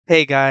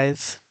Hey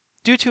guys.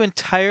 Due to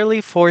entirely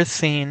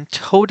foreseen,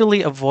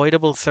 totally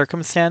avoidable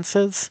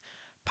circumstances,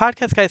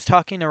 Podcast Guys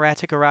Talking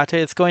Erratic Errata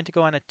is going to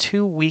go on a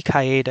 2-week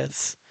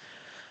hiatus.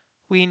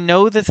 We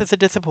know this is a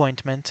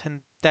disappointment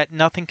and that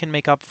nothing can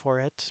make up for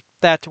it,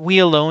 that we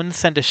alone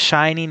send a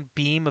shining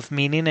beam of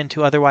meaning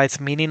into otherwise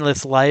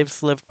meaningless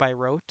lives lived by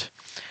rote.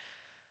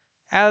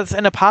 As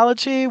an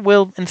apology,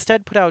 we'll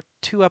instead put out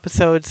 2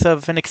 episodes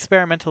of an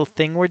experimental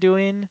thing we're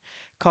doing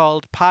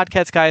called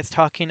Podcast Guys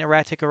Talking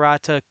Erratic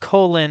Errata,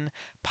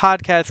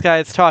 Podcast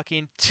Guys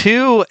Talking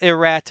to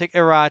Erratic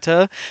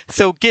Errata.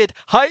 So get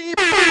hype!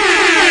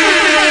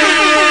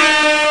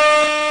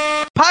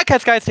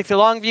 Podcast Guys takes a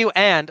long view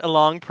and a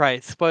long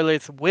price.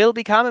 Spoilers will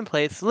be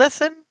commonplace.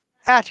 Listen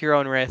at your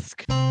own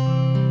risk.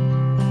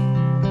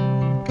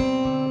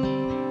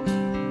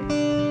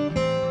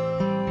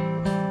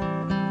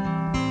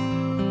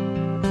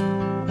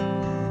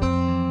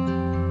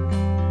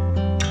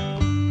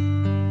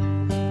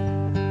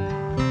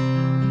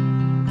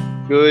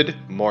 Good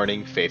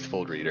morning,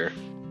 faithful reader.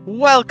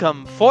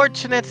 Welcome,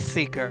 fortunate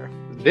seeker.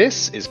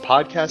 This is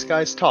Podcast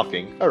Guys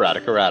Talking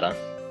Erratic Errata.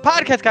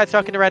 Podcast Guys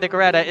Talking Erratic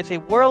Errata is a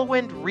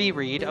whirlwind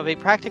reread of a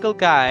practical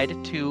guide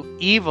to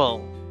evil,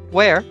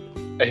 where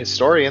A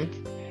historian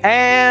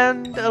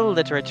and a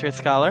literature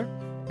scholar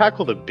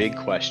tackle the big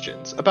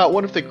questions about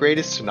one of the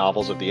greatest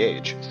novels of the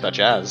age, such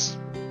as: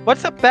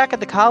 what's up back at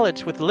the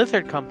college with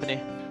Lizard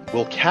Company?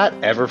 will Kat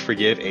ever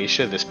forgive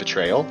Aisha this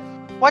betrayal?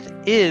 What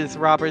is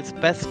Robert's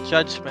best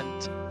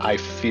judgment? I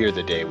fear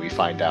the day we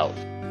find out.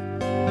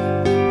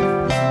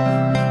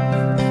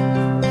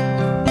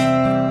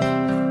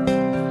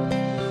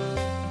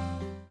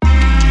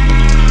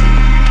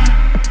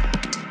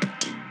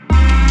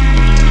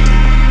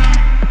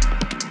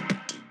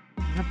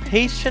 A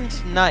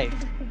patient knife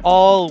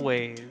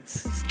always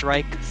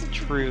strikes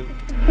true.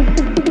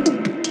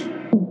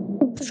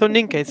 So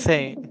Ninke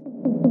saying.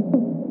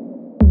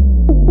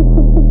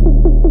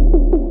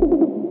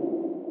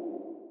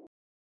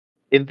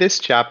 In this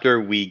chapter,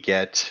 we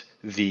get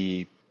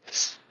the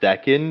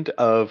second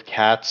of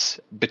Kat's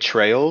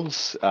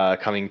betrayals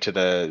coming to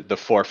the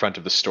forefront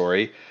of the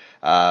story.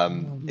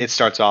 It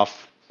starts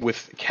off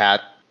with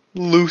Kat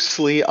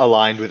loosely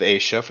aligned with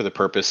Aisha for the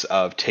purpose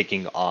of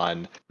taking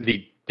on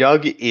the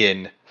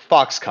dug-in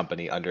Fox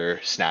Company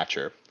under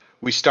Snatcher.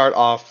 We start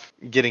off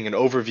getting an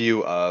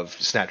overview of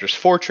Snatcher's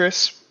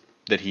fortress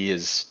that he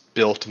has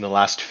built in the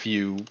last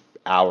few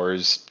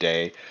hours,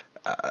 day,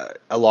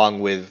 along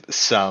with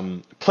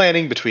some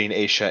planning between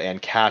Aisha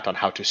and Kat on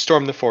how to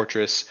storm the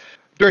fortress,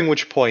 during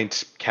which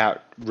point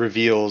Kat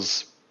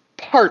reveals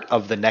part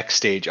of the next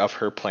stage of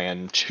her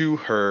plan to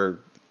her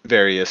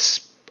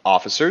various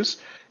officers,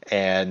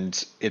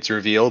 and it's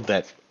revealed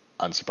that,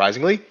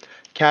 unsurprisingly,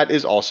 Kat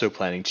is also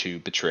planning to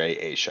betray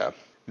Aisha.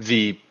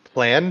 The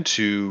plan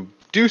to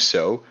do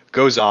so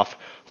goes off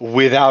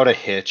without a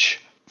hitch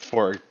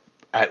for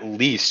at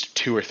least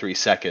 2 or 3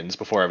 seconds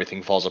before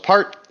everything falls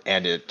apart,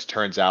 and it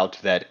turns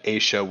out that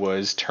Aisha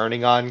was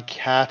turning on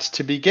Kat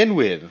to begin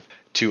with,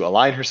 to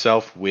align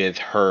herself with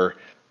her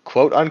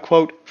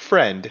quote-unquote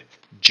friend,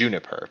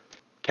 Juniper.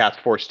 Kat's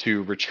forced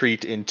to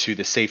retreat into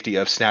the safety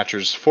of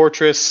Snatcher's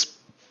fortress,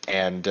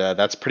 and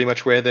that's pretty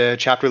much where the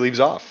chapter leaves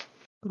off.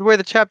 Where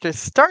the chapter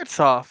starts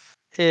off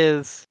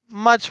is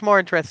much more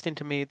interesting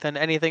to me than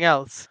anything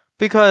else,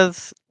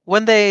 because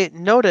when they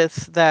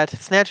notice that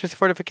Snatcher's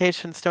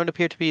fortifications don't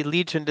appear to be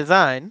Legion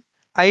design,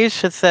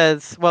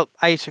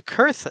 Aisha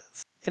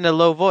curses in a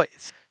low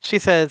voice. She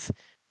says,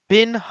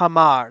 Bin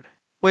Hamar,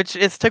 which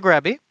is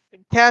Tigrabi.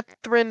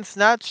 Catherine's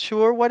not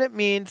sure what it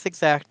means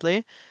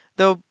exactly,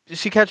 though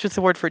she catches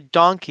the word for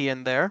donkey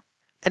in there,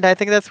 and I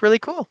think that's really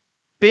cool.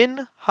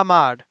 Bin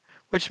Hamar,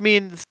 which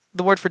means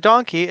the word for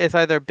donkey is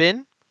either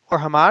bin or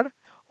hamar,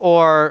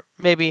 or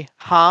maybe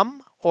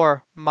ham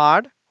or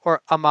mad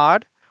or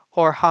amad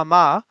or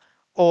hama,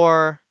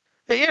 or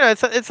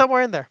it's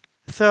somewhere in there.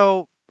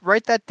 So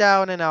write that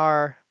down in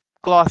our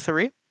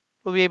glossary.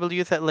 We'll be able to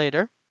use that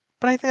later.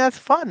 But I think that's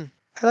fun.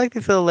 I like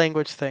these little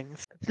language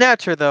things.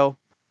 Snatcher, though,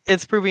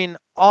 is proving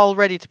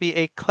already to be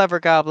a clever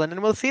goblin,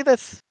 and we'll see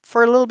this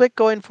for a little bit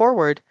going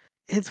forward.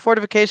 His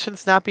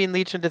fortifications not being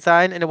Legion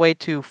design in a way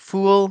to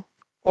fool,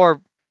 or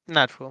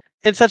not fool,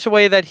 in such a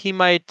way that he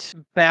might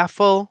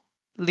baffle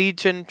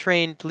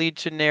Legion-trained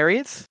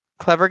legionaries.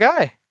 Clever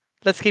guy.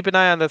 Let's keep an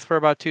eye on this for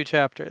about 2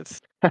 chapters.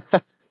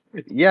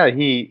 Yeah,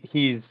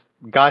 he's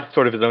got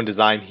sort of his own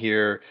design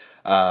here,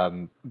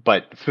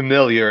 but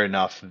familiar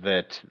enough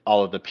that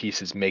all of the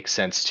pieces make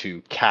sense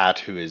to Kat,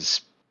 who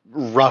is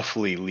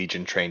roughly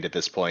Legion trained at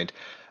this point.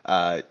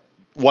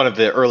 One of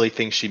the early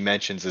things she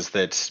mentions is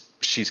that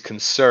she's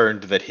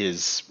concerned that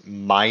his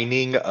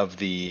mining of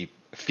the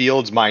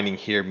fields, mining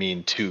here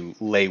mean to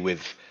lay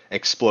with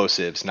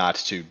explosives, not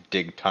to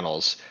dig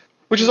tunnels.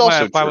 Which is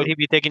also why true. would he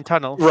be digging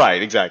tunnels?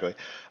 Right, exactly.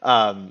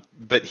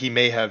 But he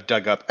may have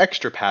dug up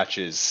extra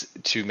patches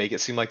to make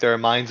it seem like there are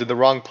mines in the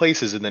wrong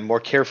places and then more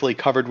carefully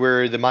covered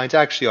where the mines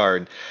actually are.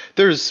 And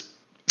there's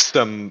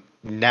some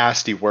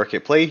nasty work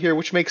at play here,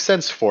 which makes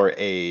sense for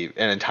an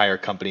entire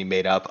company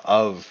made up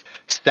of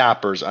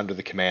sappers under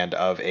the command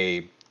of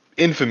a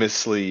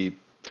infamously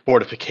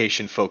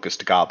fortification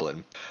focused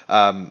goblin.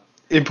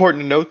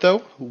 Important to note, though,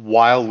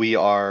 while we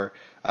are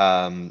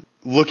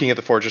looking at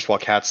the fortress, while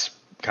Kat's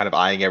kind of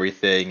eyeing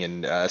everything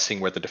and seeing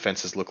what the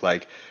defenses look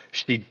like,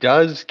 she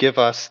does give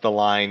us the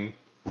line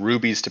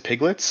 "rubies to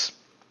piglets,"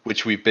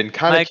 which we've been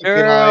kind of My keeping an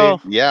eye.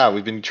 girl. Yeah,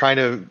 we've been trying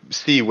to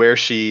see where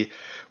she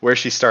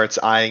starts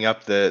eyeing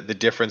up the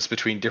difference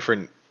between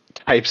different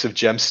types of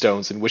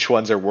gemstones and which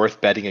ones are worth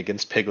betting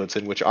against piglets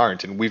and which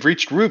aren't. And we've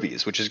reached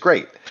rubies, which is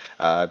great.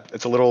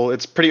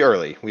 It's pretty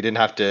early. We didn't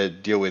have to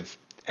deal with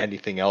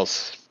anything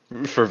else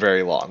for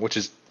very long, which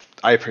is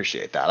I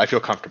appreciate that. I feel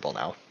comfortable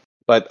now.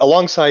 But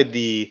alongside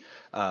the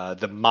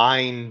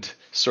mined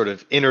sort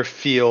of inner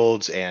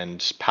fields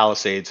and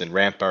palisades and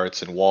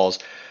ramparts and walls,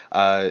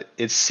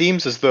 it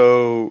seems as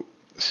though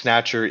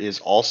Snatcher is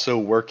also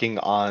working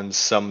on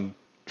some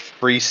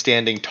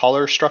freestanding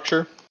taller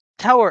structure.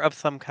 Tower of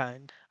some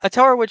kind. A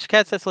tower which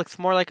Cat says looks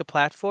more like a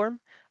platform,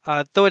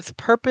 though its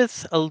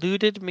purpose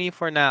eluded me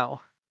for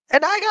now.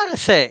 And I gotta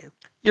say,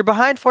 you're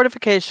behind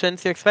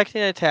fortifications, you're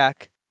expecting an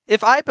attack.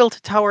 If I built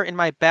a tower in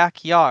my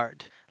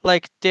backyard,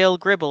 like Dale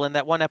Gribble in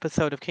that one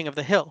episode of King of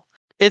the Hill,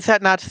 is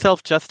that not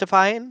self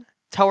justifying?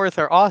 Towers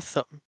are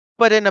awesome.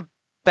 But in a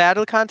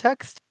battle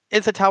context,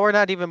 is a tower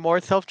not even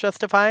more self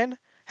justifying?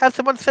 Have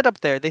someone sit up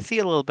there, they see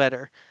a little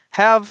better.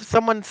 Have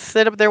someone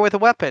sit up there with a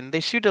weapon,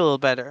 they shoot a little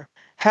better.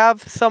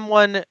 Have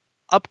someone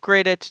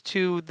upgrade it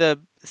to the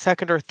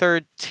second or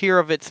third tier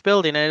of its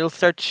building and it'll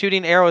start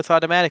shooting arrows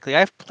automatically.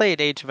 I've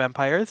played Age of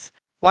Empires.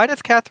 Why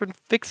does Catherine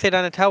fixate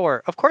on a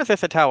tower? Of course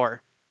there's a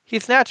tower.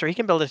 He's Snatcher, he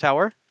can build a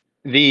tower.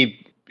 The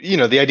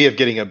the idea of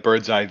getting a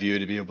bird's eye view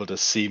to be able to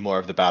see more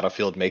of the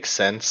battlefield makes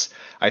sense.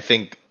 I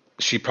think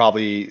she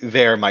probably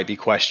there might be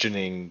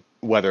questioning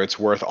whether it's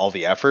worth all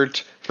the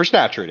effort. For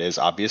Snatcher, it is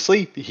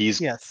obviously.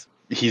 Yes.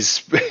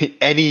 He's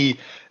any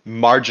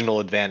marginal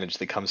advantage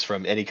that comes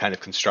from any kind of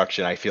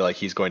construction. I feel like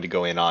he's going to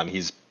go in on.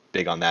 He's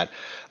big on that.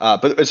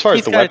 But as far as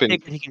He's the got to weapon,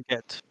 take what he can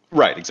get.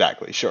 right,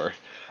 exactly, sure.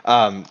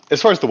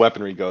 As far as the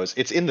weaponry goes,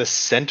 it's in the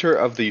center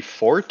of the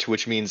fort,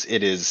 which means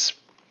it is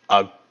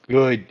a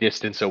good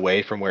distance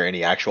away from where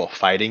any actual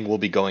fighting will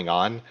be going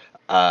on.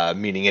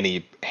 Meaning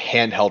any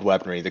handheld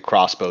weaponry, the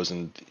crossbows,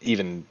 and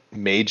even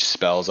mage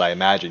spells, I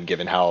imagine,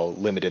 given how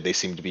limited they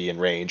seem to be in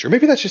range, or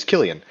maybe that's just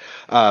Killian,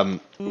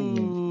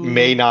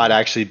 may not Ooh.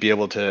 actually be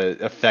able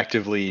to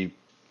effectively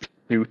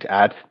shoot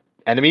at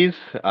enemies.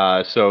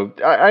 So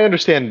I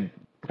understand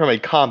from a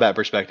combat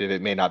perspective,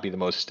 it may not be the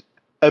most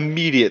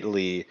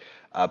immediately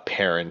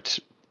apparent.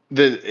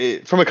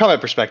 From a combat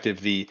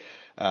perspective, the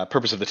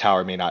purpose of the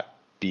tower may not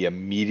be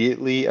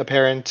immediately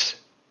apparent.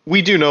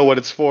 We do know what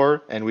it's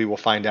for, and we will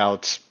find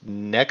out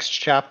next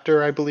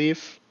chapter, I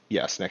believe.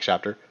 Yes, next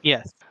chapter.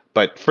 Yes.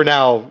 But for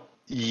now,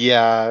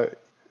 yeah,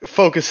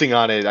 focusing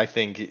on it, I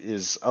think,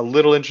 is a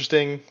little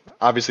interesting.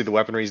 Obviously, the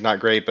weaponry is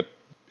not great, but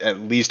at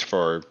least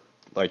for,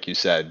 like you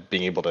said,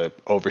 being able to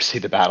oversee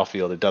the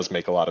battlefield, it does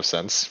make a lot of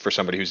sense for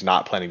somebody who's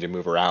not planning to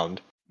move around.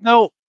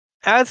 No,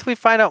 as we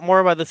find out more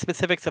about the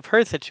specifics of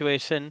her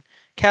situation,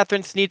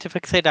 Catherine's need to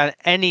fixate on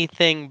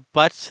anything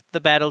but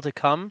the battle to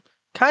come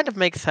kind of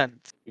makes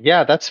sense.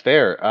 Yeah, that's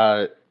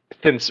fair.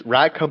 Since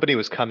Rat Company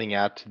was coming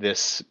at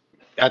this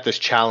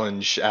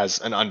challenge as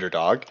an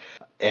underdog,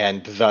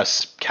 and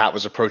thus Kat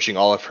was approaching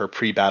all of her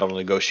pre-battle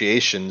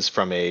negotiations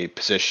from a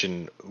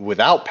position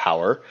without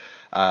power,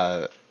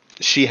 uh,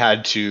 she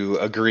had to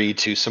agree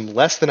to some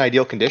less than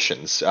ideal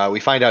conditions. We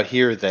find out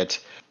here that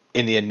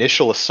in the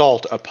initial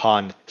assault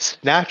upon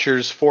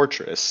Snatcher's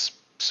fortress,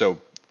 so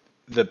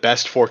the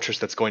best fortress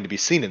that's going to be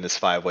seen in this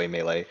five-way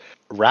melee,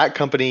 Rat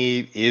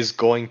Company is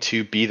going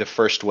to be the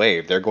first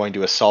wave. They're going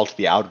to assault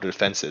the outer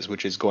defenses,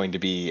 which is going to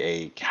be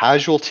a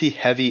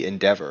casualty-heavy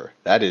endeavor.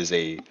 That is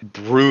a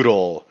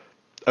brutal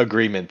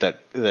agreement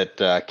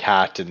that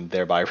Cat and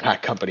thereby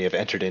Rat Company have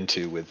entered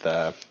into with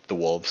the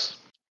wolves.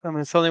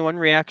 There's only one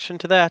reaction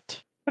to that.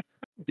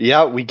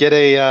 Yeah, we get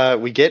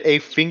a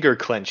finger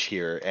clench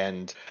here,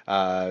 and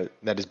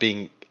that is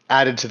being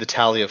added to the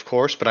tally, of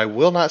course. But I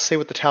will not say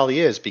what the tally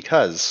is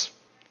because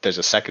there's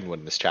a second one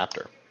in this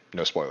chapter.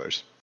 No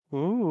spoilers.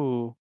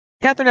 Ooh.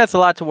 Catherine has a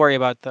lot to worry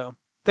about, though.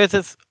 There's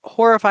this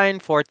horrifying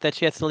fort that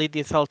she has to lead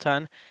the assault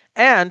on,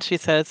 and she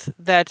says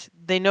that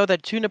they know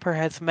that Juniper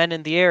has men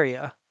in the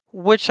area,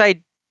 which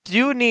I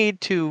do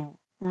need to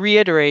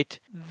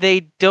reiterate, they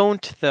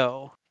don't,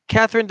 though.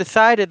 Catherine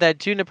decided that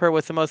Juniper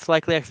was the most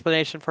likely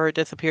explanation for her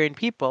disappearing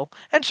people,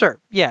 and sure,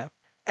 yeah,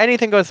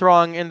 anything goes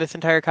wrong in this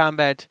entire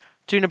combat,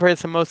 Juniper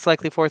is the most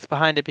likely force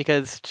behind it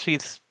because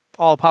she's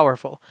all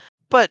powerful.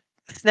 But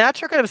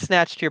Snatcher could have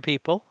snatched your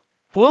people.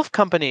 Wolf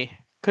Company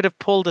could have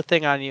pulled a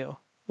thing on you.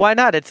 Why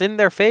not? It's in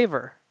their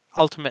favor,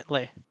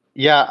 ultimately.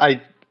 Yeah,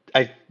 I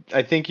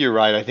I think you're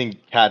right. I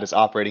think Kat is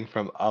operating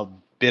from a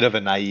bit of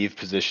a naive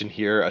position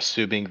here,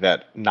 assuming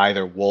that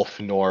neither Wolf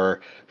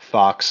nor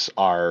Fox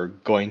are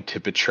going to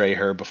betray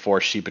her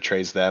before she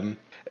betrays them,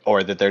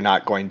 or that they're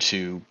not going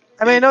to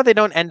I mean, I know they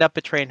don't end up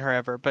betraying her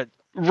ever, but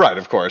Right,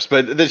 of course,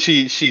 but that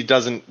she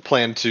doesn't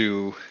plan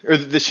to, or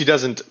that she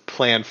doesn't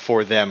plan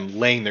for them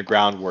laying the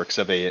groundworks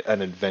of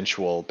an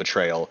eventual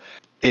betrayal.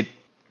 It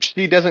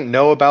She doesn't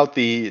know about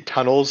the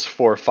tunnels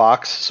for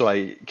Fox, so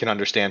I can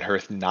understand her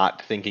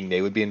not thinking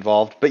they would be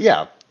involved. But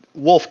yeah,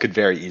 Wolf could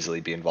very easily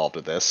be involved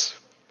with this.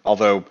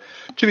 Although,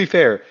 to be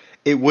fair,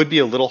 it would be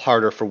a little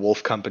harder for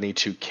Wolf Company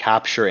to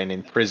capture and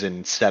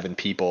imprison 7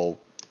 people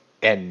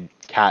and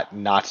Cat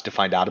not to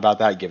find out about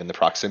that given the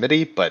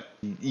proximity. But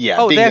yeah,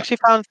 oh, they being actually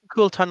found some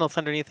cool tunnels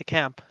underneath the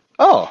camp.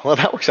 oh, well,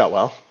 that works out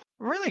well.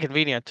 Really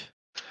convenient.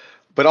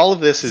 But all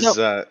of this So,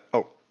 is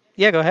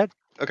yeah, go ahead.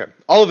 okay.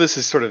 All of this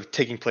is sort of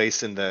taking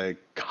place in the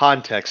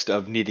context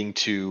of needing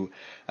to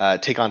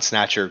take on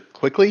Snatcher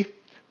quickly,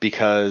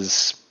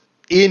 because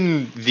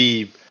in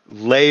the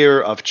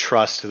layer of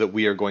trust that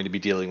we are going to be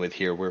dealing with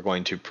here, we're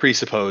going to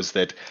presuppose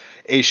that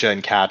Aisha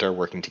and Kat are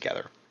working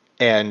together.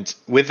 And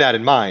with that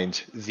in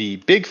mind, the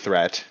big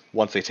threat,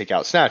 once they take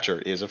out Snatcher,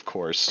 is of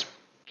course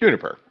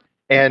Juniper.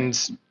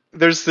 And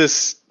there's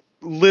this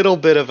little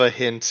bit of a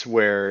hint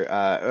where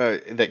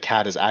that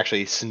Kat is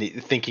actually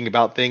thinking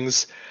about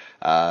things.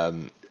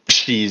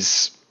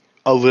 She's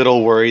a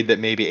little worried that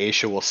maybe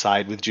Aisha will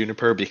side with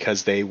Juniper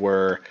because they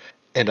were,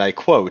 and I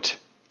quote,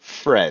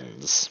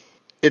 friends.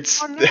 Oh,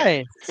 It's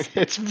nice.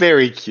 it's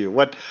very cute.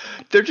 What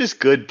they're just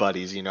good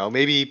buddies, you know.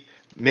 Maybe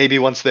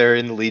once they're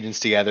in the Legions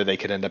together, they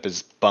could end up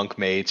as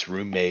bunkmates,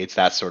 roommates,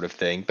 that sort of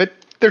thing. But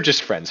they're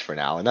just friends for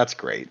now, and that's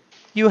great.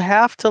 You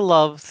have to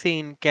love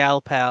seeing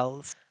gal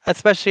pals,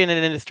 especially in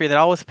an industry that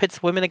always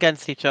pits women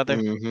against each other.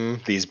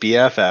 These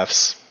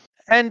BFFs.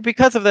 And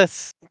because of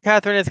this,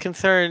 Catherine is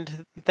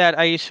concerned that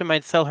Aisha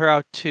might sell her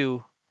out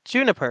to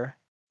Juniper,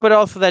 but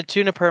also that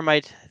Juniper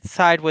might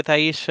side with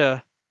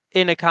Aisha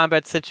in a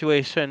combat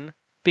situation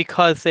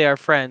because they are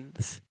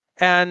friends.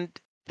 And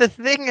the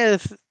thing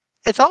is,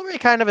 it's already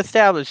kind of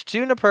established.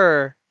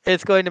 Juniper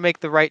is going to make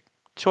the right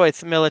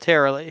choice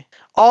militarily.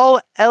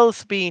 All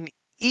else being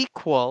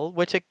equal,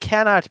 which it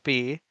cannot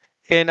be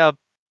in a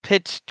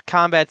pitched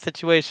combat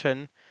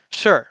situation,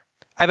 sure.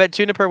 I bet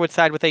Juniper would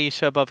side with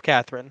Aisha above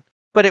Catherine.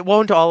 But it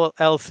won't all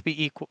else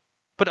be equal.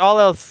 But all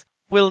else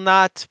will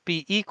not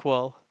be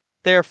equal.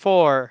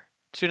 Therefore,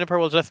 Juniper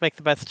will just make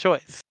the best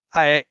choice.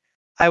 I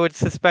would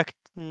suspect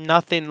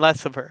nothing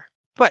less of her.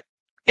 But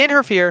in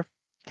her fear,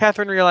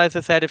 Catherine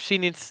realizes that if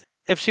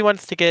she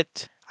wants to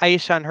get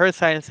Aisha on her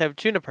side instead of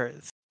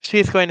Juniper's,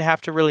 she's going to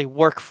have to really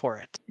work for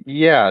it.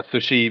 Yeah, so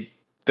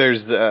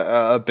there's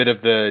a bit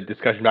of the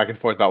discussion back and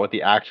forth about what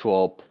the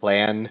actual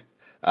plan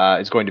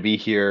is going to be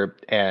here,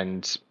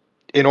 and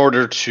in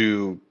order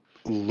to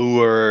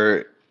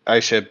lure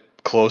Aisha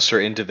closer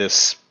into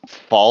this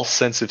false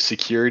sense of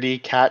security,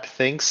 Kat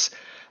thinks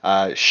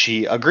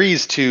she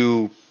agrees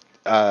to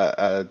uh,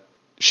 uh,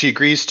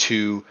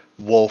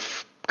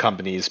 Wolf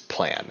Company's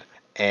plan,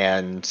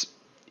 and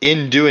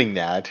in doing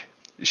that,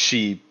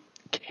 she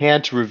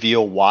can't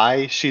reveal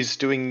why she's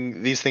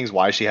doing these things,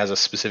 why she has a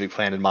specific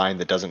plan in mind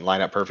that doesn't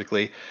line up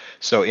perfectly.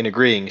 So, in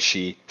agreeing,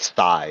 she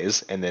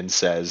sighs and then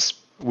says,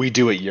 "We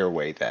do it your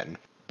way then."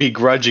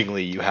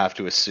 Begrudgingly, you have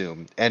to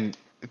assume. And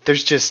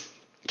there's just,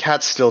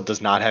 Kat still does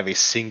not have a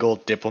single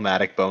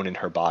diplomatic bone in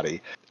her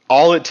body.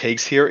 All it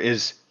takes here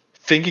is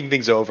thinking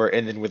things over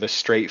and then with a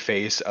straight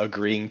face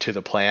agreeing to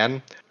the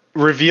plan.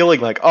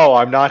 Revealing like, "Oh,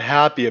 I'm not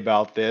happy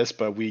about this,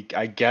 but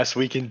I guess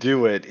we can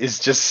do it," is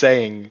just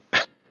saying,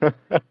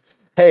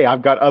 hey,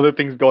 I've got other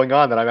things going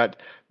on that I'm at.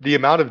 The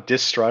amount of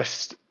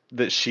distrust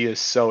that she is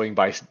sowing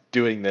by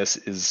doing this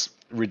is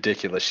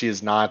ridiculous.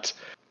 She's not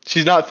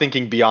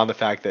thinking beyond the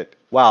fact that,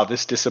 wow,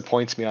 this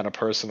disappoints me on a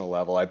personal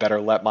level. I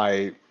better let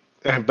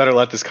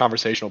this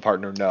conversational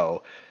partner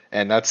know.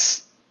 And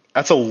that's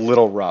a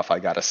little rough, I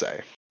gotta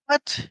say.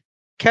 But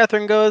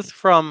Catherine goes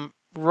from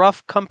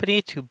rough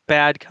company to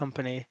bad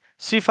company.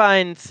 She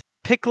finds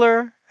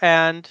Pickler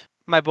and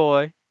my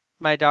boy,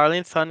 my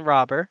darling son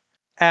Robber,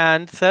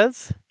 and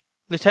says,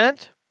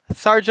 Lieutenant,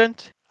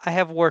 Sergeant, I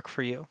have work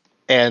for you.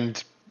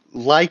 And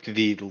like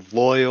the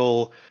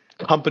loyal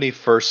company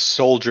first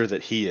soldier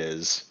that he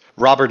is,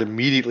 Robert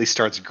immediately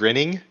starts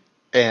grinning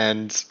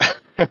and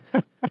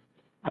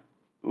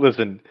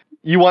listen,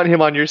 you want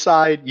him on your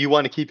side, you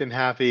want to keep him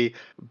happy,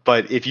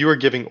 but if you are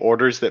giving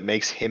orders that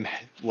makes him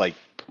like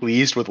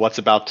pleased with what's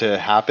about to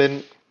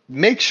happen,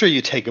 make sure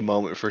you take a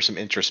moment for some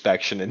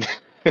introspection and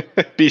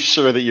be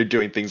sure that you're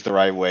doing things the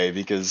right way,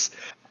 because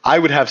I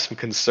would have some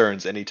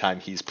concerns anytime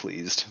he's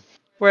pleased.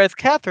 Whereas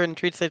Catherine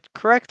treats it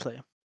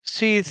correctly.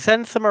 She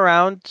sends them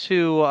around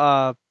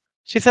on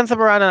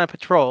a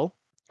patrol,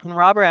 and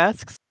Robber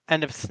asks,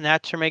 and if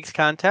Snatcher makes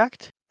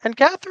contact, and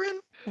Catherine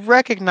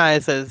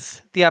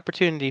recognizes the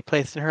opportunity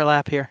placed in her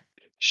lap here.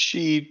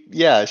 She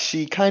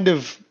kind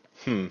of,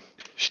 hmm,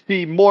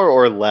 she more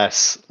or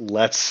less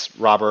lets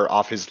Robert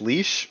off his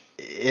leash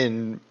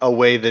in a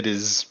way that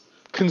is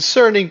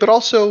concerning, but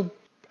also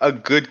a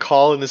good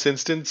call in this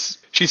instance.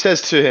 She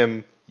says to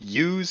him,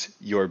 "Use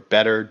your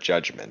better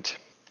judgment."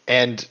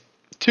 And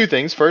two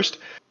things. First,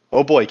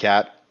 oh boy,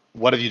 Cat,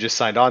 what have you just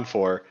signed on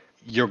for?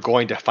 you're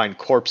going to find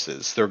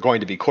corpses. There are going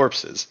to be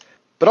corpses.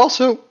 But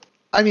also,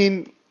 I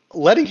mean,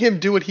 letting him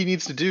do what he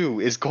needs to do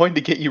is going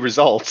to get you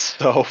results.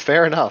 So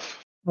fair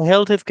enough. I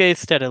held his gaze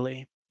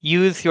steadily.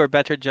 Use your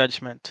better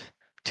judgment.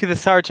 To the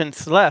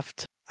sergeant's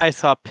left, I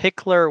saw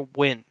Pickler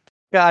win.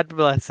 God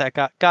bless that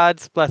guy.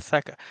 God's bless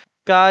that guy.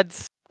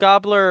 God's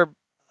gobbler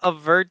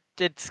avert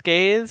its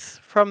gaze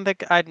from the.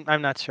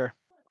 I'm not sure.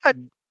 But,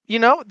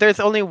 there's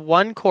only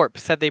one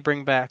corpse that they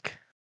bring back.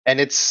 And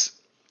it's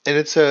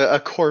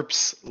a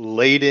corpse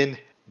laden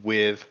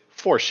with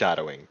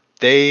foreshadowing.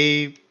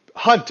 They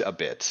hunt a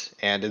bit,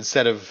 and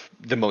instead of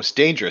the most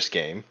dangerous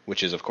game,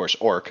 which is of course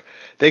orc,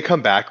 they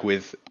come back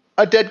with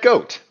a dead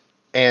goat.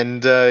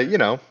 And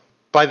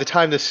by the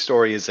time this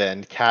story is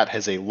end, Cat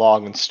has a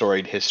long and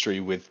storied history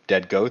with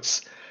dead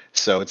goats.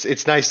 So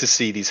it's nice to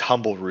see these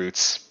humble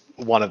roots.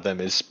 One of them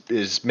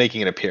is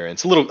making an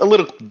appearance, a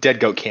little dead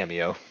goat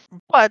cameo.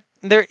 But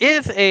there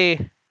is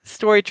a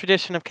story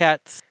tradition of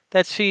Cat's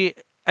that she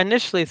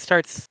initially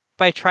starts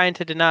by trying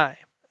to deny.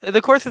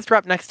 The course is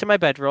dropped next to my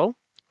bedroll.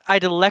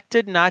 I'd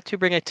elected not to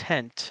bring a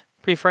tent,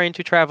 preferring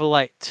to travel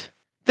light.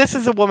 This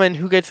is a woman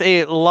who gets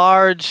a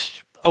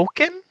large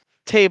oaken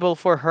table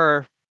for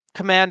her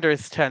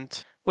commander's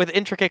tent with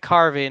intricate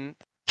carving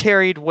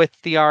carried with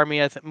the army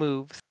as it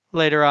moves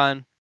later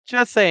on.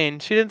 Just saying,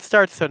 she didn't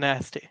start so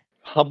nasty.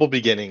 Humble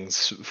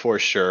beginnings for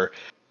sure.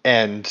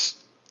 And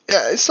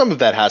some of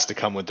that has to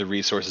come with the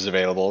resources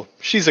available.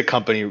 She's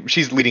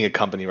leading a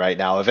company right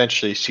now.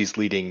 Eventually she's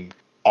leading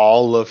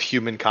all of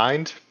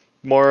humankind,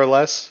 more or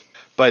less.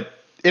 But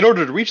in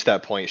order to reach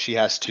that point, she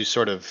has to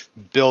sort of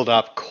build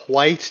up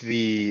quite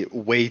the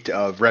weight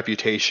of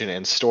reputation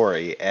and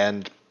story.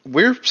 And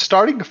we're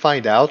starting to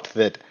find out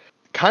that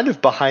kind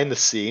of behind the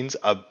scenes,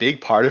 a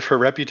big part of her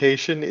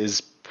reputation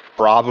is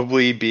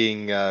probably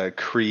being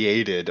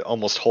created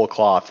almost whole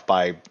cloth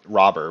by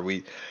Robber.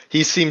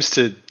 He seems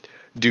to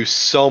do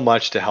so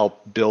much to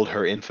help build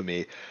her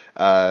infamy.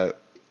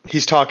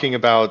 He's talking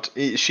about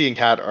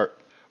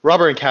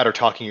Robber and Cat are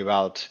talking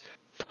about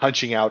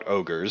punching out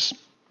ogres,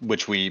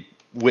 which we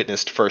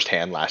witnessed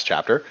firsthand last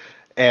chapter,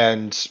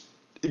 and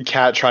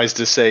Cat tries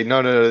to say,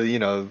 no,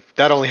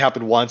 that only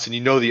happened once, and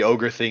the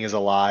ogre thing is a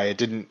lie. I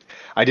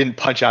didn't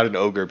punch out an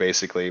ogre,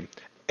 basically.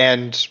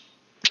 And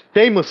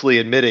shamelessly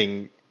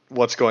admitting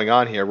what's going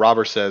on here,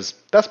 Robert says,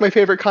 that's my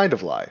favorite kind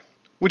of lie,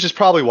 which is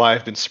probably why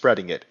I've been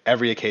spreading it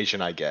every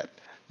occasion I get.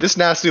 This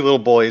nasty little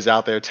boy is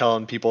out there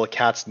telling people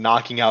Cat's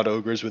knocking out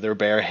ogres with her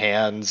bare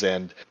hands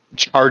and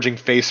charging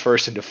face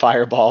first into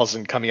fireballs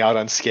and coming out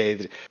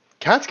unscathed.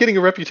 Cat's getting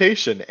a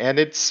reputation, and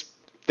it's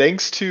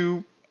thanks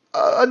to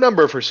a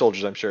number of her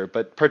soldiers, I'm sure,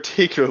 but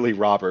particularly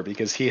Robert,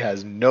 because he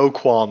has no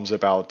qualms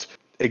about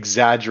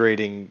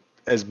exaggerating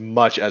as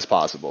much as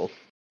possible.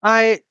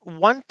 I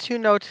want to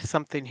note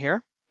something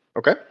here.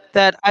 Okay.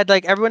 That I'd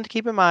like everyone to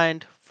keep in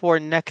mind for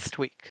next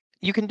week.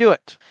 You can do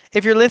it.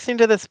 If you're listening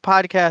to this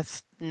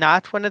podcast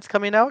not when it's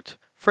coming out,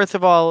 first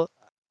of all,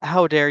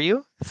 how dare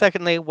you?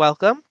 Secondly,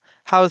 welcome.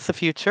 How's the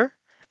future?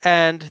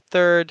 And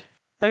third,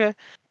 okay.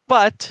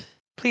 But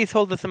please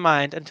hold this in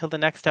mind until the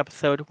next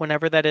episode,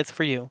 whenever that is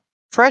for you.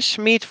 Fresh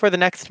meat for the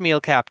next meal,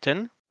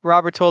 Captain,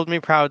 Robert told me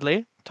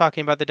proudly,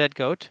 talking about the dead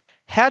goat.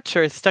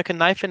 Hatcher stuck a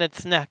knife in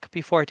its neck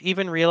before it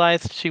even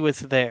realized she was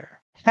there.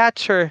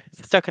 Hatcher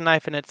stuck a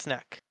knife in its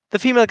neck. The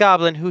female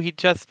goblin, who he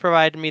just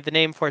provided me the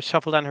name for,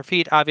 shuffled on her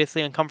feet,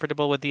 obviously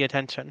uncomfortable with the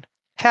attention.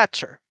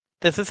 Hatcher.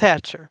 This is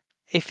Hatcher.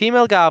 A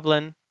female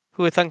goblin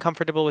who is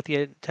uncomfortable with the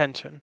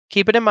attention.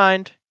 Keep it in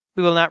mind.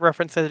 We will not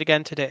reference it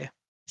again today.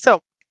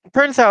 So,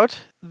 turns out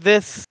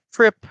this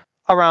trip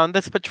around,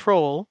 this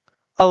patrol,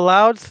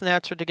 allowed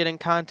Snatcher to get in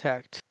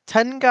contact.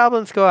 10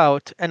 goblins go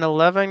out, and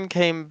 11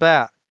 came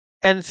back.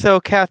 And so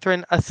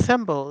Catherine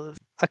assembles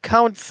a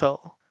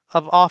council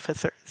of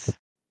officers.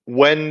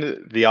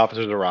 When the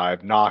officers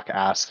arrive, Nock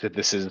asks if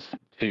this is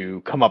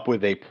to come up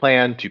with a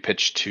plan to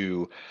pitch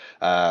to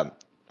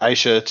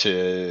Aisha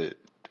to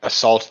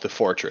assault the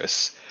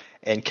fortress.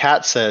 And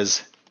Kat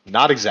says,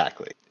 not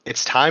exactly.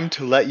 It's time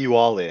to let you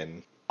all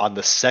in on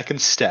the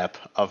second step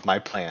of my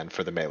plan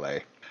for the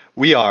melee.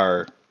 We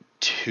are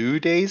 2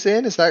 days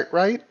in, is that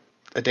right?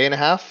 A day and a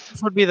half?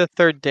 This would be the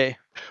third day.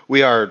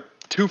 We are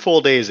 2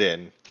 full days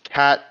in.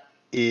 Kat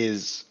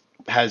has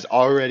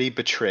already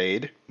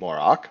betrayed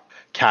Morok.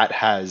 Kat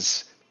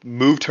has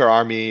moved her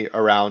army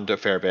around a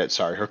fair bit.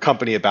 Sorry, her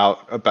company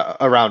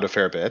around a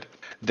fair bit.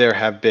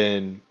 There's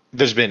been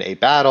a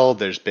battle.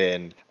 There's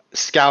been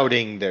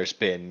scouting. There's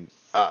been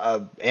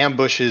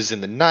ambushes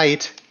in the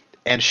night,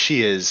 and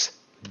she is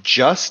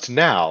just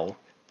now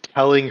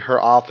telling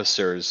her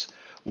officers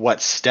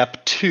what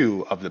step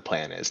 2 of the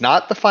plan is.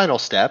 Not the final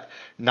step,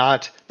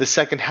 not the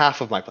second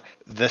half of my plan.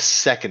 The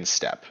second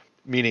step,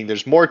 meaning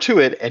there's more to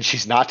it, and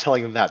she's not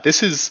telling them that.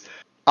 This is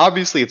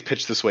obviously it's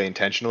pitched this way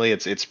intentionally.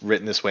 It's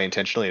written this way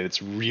intentionally, and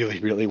it's really,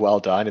 really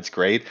well done. It's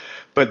great,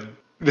 but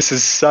this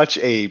is such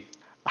a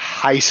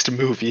heist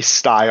movie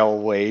style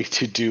way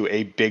to do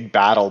a big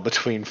battle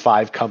between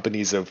 5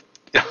 companies of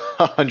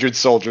 100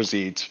 soldiers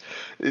each.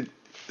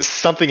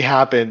 something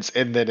happens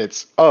and then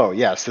it's, oh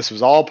yes, this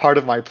was all part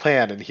of my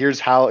plan and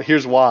here's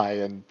why,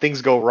 and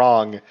things go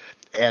wrong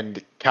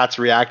and Kat's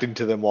reacting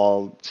to them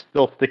while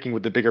still sticking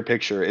with the bigger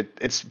picture.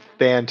 It's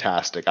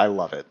fantastic. I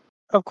love it.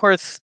 Of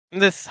course,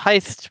 this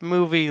heist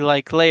movie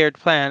like layered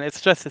plan,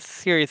 it's just a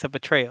series of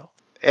betrayal.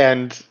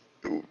 And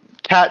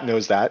Kat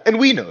knows that, and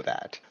we know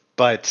that.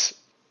 But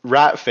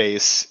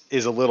Ratface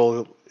is a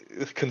little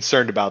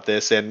concerned about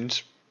this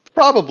and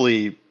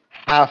probably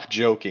half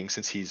joking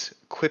since he's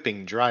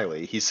quipping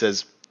dryly. He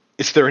says,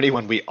 "Is there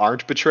anyone we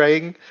aren't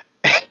betraying?"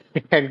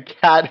 And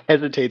Kat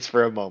hesitates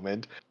for a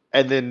moment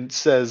and then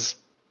says,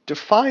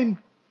 "Define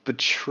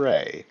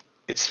betray."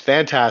 It's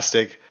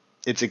fantastic.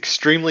 It's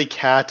extremely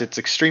Kat. It's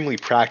extremely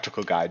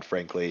practical guide,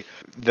 frankly.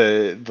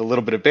 The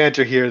little bit of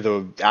banter here,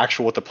 the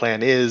actual what the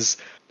plan is,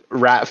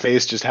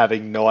 Ratface just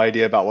having no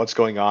idea about what's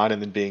going on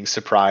and then being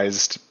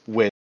surprised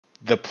when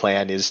the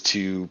plan is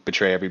to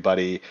betray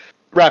everybody.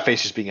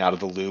 Ratface just being out of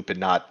the loop and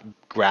not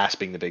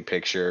grasping the big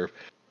picture.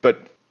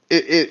 But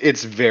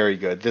it's very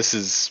good.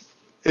 It's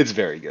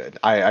very good.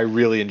 I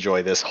really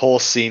enjoy this whole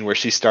scene where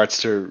she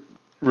starts to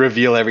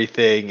reveal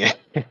everything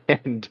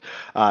and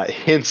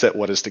hints at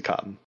what is to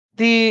come.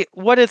 The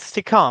what is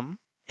to come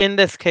in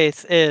this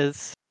case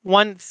is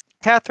once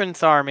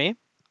Catherine's army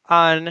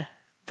on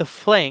the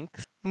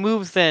flanks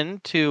moves in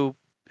to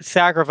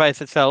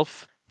sacrifice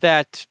itself,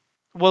 that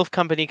Wolf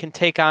Company can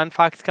take on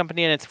Fox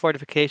Company and its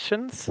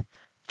fortifications.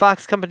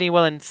 Fox Company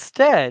will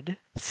instead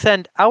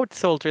send out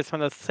soldiers from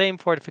those same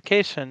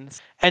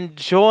fortifications and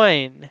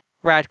join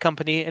Rat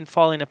Company in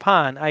falling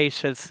upon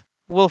Aisha's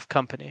Wolf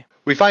Company.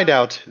 We find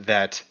out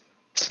that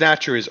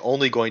Snatcher is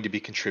only going to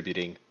be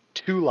contributing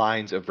 2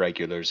 lines of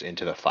regulars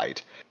into the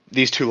fight.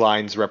 These 2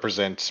 lines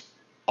represent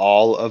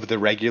all of the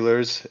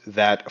regulars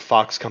that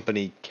Fox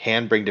Company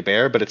can bring to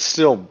bear, but it's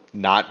still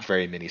not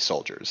very many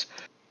soldiers.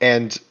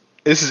 And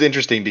this is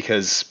interesting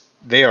because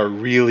they are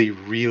really,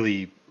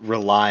 really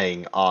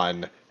relying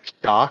on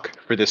shock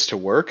for this to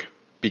work.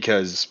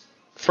 Because,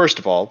 first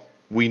of all,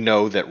 we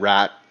know that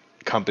Rat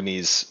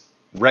Company's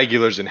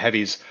regulars and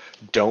heavies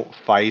don't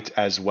fight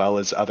as well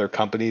as other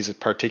companies,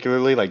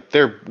 particularly. Like,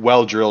 they're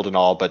well drilled and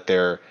all, but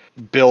they're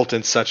built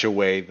in such a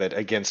way that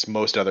against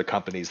most other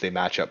companies they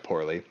match up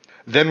poorly.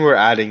 Then we're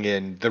adding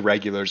in the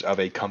regulars of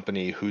a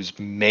company whose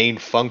main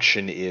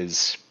function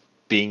is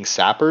being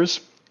sappers.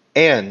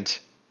 And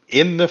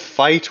in the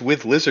fight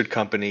with Lizard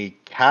Company,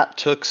 Kat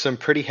took some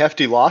pretty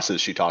hefty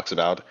losses she talks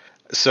about.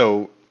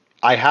 So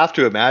I have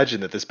to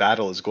imagine that this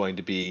battle is going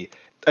to be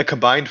a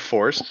combined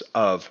force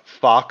of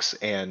Fox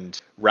and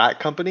Rat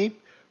Company,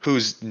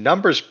 whose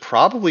numbers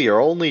probably are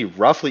only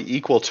roughly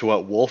equal to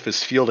what Wolf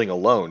is fielding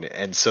alone.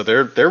 And so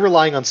they're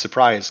relying on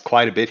surprise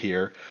quite a bit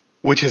here,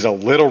 which is a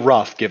little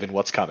rough given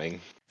what's coming.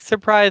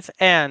 Surprise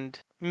and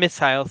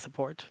missile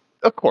support.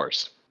 Of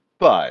course.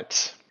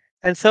 But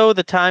And so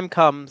the time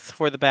comes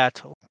for the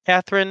battle.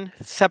 Catherine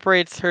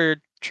separates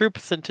her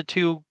troops into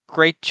 2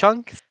 great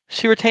chunks.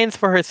 She retains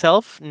for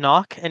herself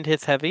Nock and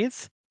his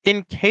heavies,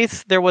 in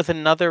case there was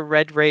another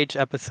Red Rage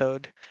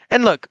episode.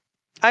 And look,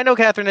 I know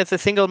Catherine is the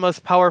single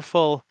most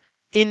powerful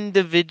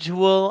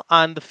individual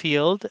on the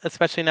field,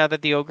 especially now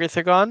that the ogres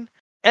are gone,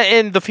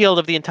 in the field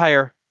of the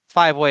entire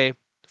 5-way,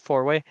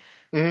 4-way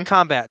mhm.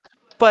 combat.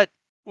 But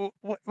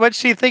what's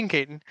she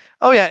thinking?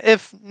 Oh yeah,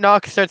 if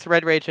Nock starts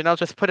Red Raging, I'll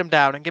just put him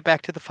down and get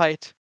back to the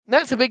fight.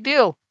 That's a big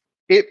deal.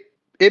 it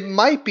it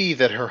might be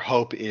that her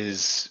hope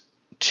is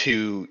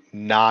to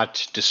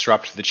not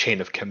disrupt the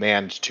chain of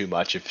command too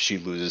much if she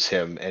loses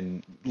him,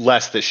 and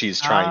less that she's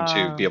trying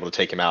to be Ah. able to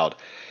take him out.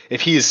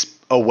 If he's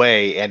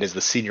away and is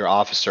the senior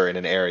officer in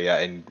an area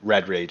and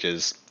red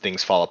rages,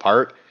 things fall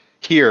apart.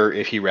 Here,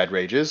 if he red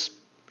rages,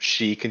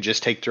 she can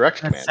just take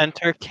direct The command.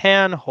 center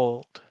can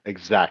hold.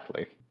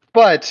 Exactly.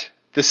 But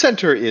the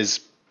center is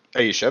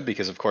Aisha,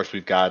 because of course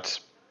we've got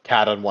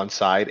Kat on one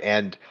side,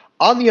 and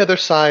on the other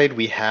side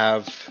we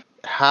have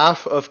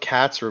half of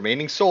Kat's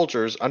remaining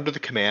soldiers under the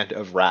command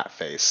of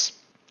Ratface.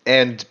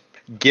 And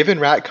given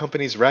Rat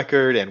Company's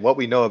record and what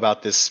we know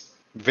about this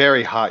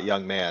very hot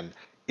young man,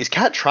 is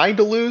Kat trying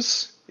to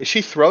lose? Is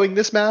she throwing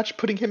this match,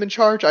 putting him in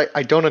charge?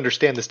 I don't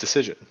understand this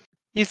decision.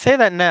 You say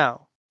that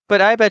now, but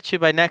I bet you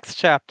by next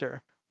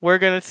chapter, we're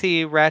going to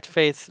see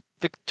Ratface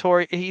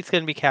victorious. He's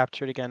going to be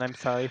captured again. I'm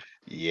sorry.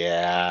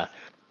 Yeah.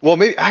 Well,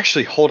 maybe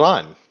actually, hold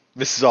on.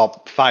 This is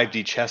all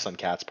 5D chess on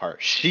Kat's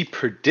part. She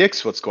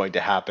predicts what's going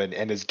to happen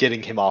and is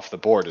getting him off the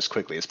board as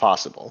quickly as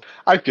possible.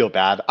 I feel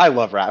bad. I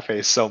love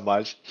Ratface so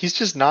much. He's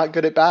just not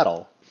good at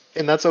battle,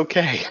 and that's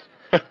okay.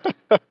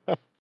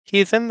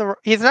 He's not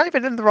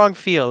even in the wrong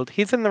field.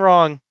 He's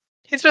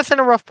just in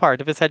a rough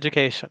part of his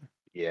education.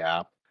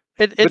 Yeah.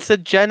 It's But the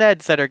gen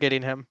eds that are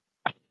getting him.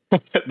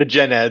 the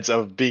gen eds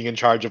of being in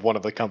charge of one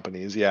of the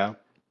companies, yeah.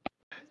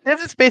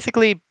 This is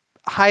basically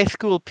high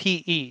school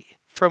PE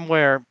from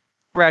where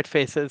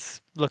Ratface is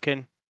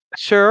looking.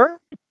 Sure,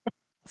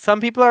 some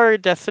people are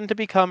destined to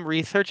become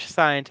research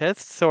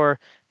scientists or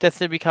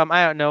destined to become,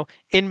 I don't know,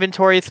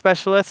 inventory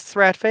specialists,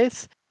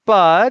 Ratface.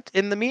 But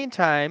in the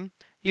meantime,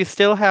 you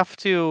still have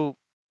to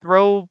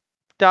throw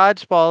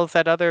dodgeballs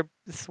at other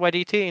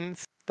Sweaty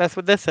teens. That's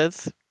what this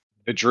is.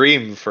 The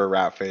dream for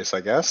Rat Face,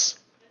 I guess.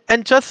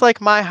 And just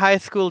like my high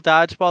school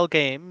dodgeball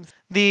games,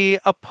 the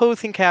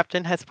opposing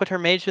captain has put her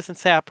mages and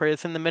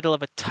sappers in the middle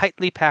of a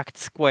tightly packed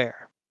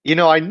square.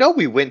 I know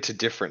we went to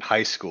different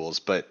high schools,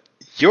 but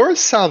yours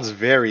sounds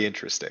very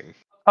interesting.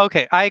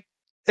 Okay,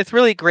 it's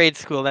really grade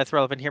school that's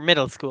relevant here,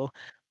 middle school.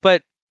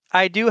 But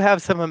I do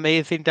have some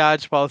amazing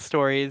dodgeball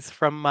stories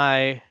from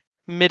my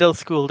middle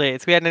school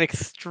days. We had an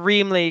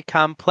extremely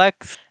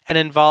complex and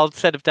involved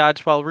set of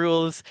dodgeball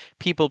rules.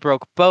 People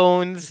broke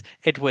bones.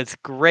 It was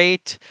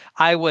great.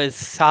 I was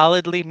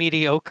solidly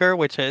mediocre,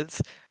 which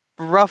is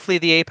roughly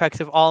the apex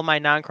of all my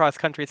non-cross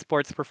country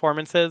sports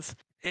performances.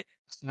 It,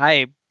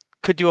 I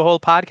could do a whole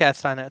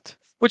podcast on it,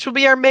 which will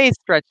be our May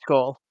stretch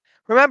goal.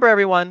 Remember,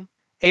 everyone,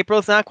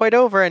 April's not quite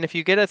over, and if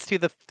you get us to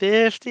the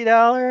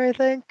 $50, I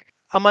think,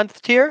 a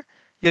month tier,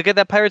 you'll get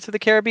that Pirates of the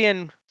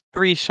Caribbean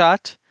 3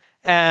 shot.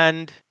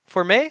 And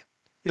for May,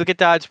 you'll get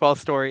dodgeball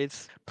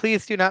stories.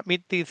 Please do not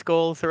meet these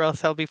goals, or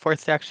else I'll be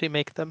forced to actually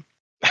make them.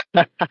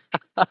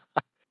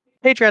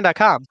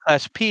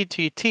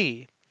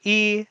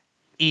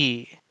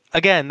 Patreon.com/PGTEE.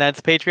 Again,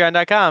 that's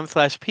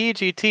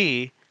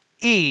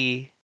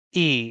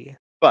Patreon.com/PGTEE.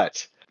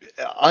 But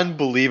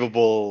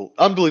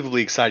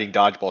unbelievably exciting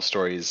dodgeball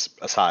stories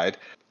aside,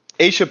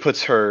 Aisha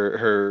puts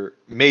her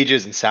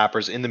mages and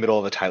sappers in the middle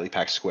of a tightly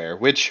packed square,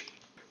 which,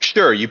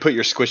 sure, you put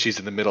your squishies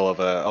in the middle of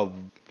a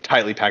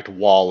tightly packed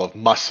wall of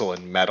muscle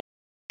and metal,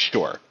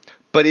 sure.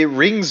 But it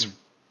rings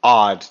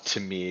odd to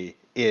me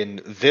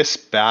in this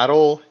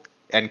battle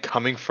and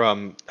coming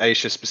from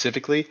Aisha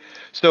specifically.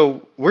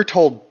 So we're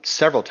told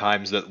several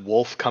times that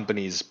Wolf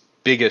Company's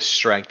biggest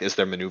strength is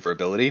their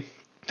maneuverability,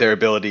 their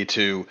ability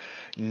to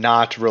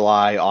not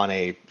rely on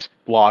a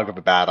log of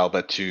a battle,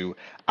 but to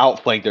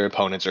outflank their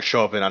opponents or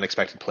show up in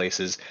unexpected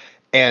places.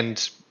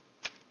 And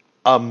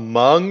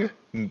among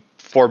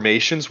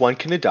formations one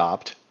can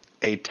adopt,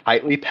 a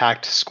tightly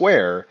packed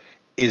square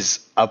is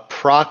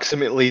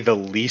approximately the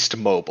least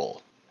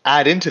mobile.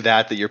 Add into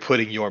that you're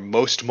putting your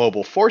most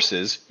mobile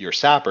forces, your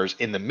sappers,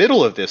 in the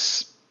middle of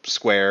this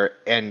square,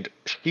 and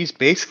she's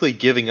basically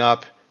giving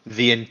up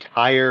the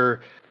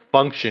entire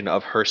function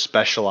of her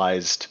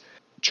specialized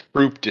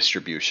troop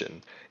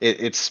distribution.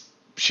 It's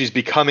she's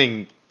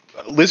becoming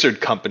Lizard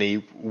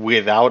Company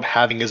without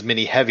having as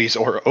many heavies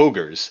or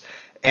ogres,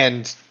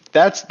 and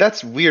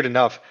that's weird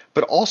enough.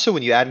 But also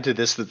when you add into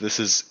this that this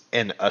is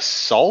an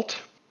assault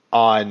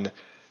on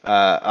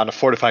a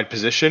fortified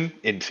position,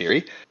 in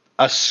theory,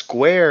 a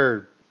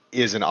square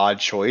is an odd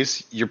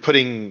choice. You're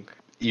putting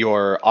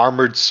your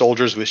armored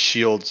soldiers with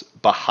shields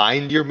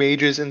behind your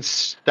mages and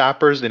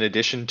sappers in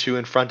addition to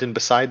in front and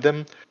beside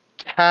them.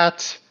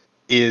 Cat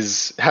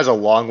has a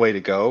long way to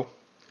go,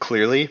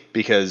 clearly,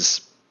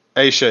 because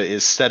Aisha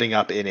is setting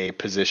up in a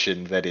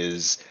position that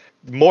is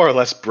more or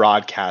less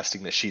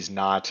broadcasting that she's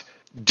not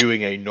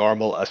doing a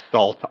normal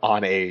assault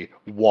on a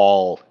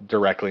wall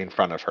directly in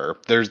front of her.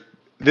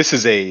 This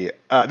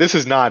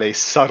is not a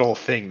subtle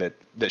thing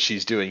that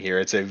she's doing here.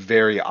 It's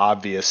very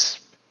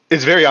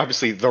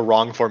obviously the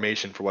wrong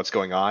formation for what's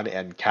going on,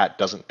 and Cat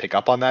doesn't pick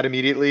up on that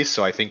immediately.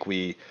 So I think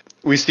we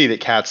see that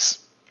Cat's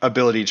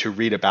ability to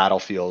read a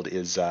battlefield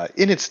is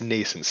in its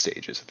nascent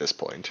stages at this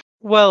point.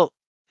 Well,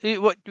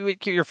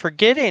 you're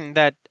forgetting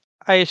that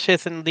Aisha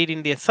isn't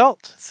leading the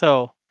assault,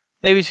 so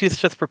maybe she's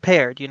just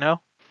prepared, you know?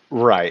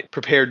 Right,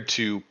 prepared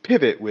to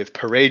pivot with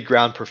parade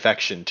ground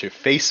perfection to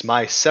face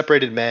my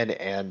separated men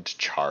and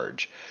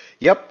charge.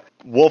 Yep,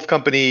 Wolf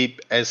Company,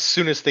 as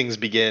soon as things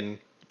begin,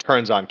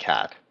 turns on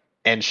Cat.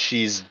 And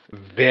she's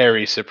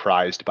very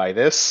surprised by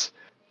this.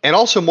 And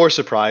also more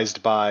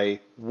surprised by,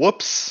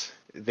 whoops,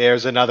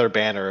 there's another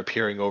banner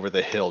appearing over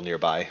the hill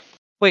nearby.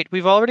 Wait,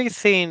 we've already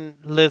seen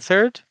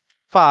lizard,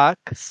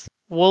 fox,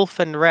 wolf,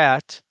 and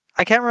rat.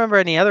 I can't remember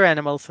any other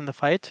animals in the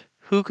fight.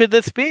 Who could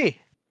this be?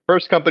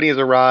 First Company has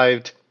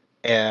arrived,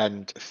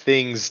 and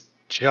things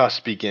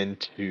just begin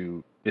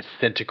to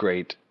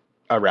disintegrate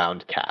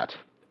around Cat.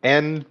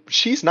 And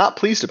she's not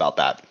pleased about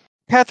that.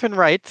 Catherine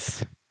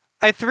writes,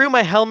 I threw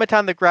my helmet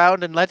on the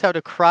ground and let out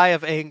a cry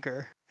of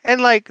anger.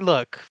 And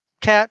look,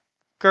 cat,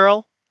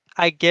 girl,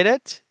 I get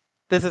it.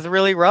 This is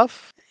really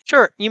rough.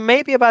 Sure, you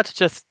may be about to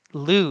just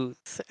lose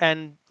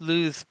and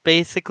lose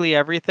basically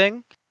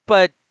everything,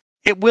 but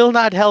it will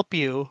not help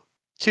you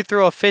to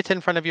throw a fit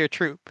in front of your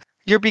troop.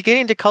 You're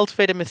beginning to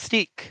cultivate a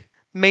mystique.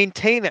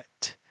 Maintain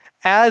it.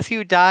 As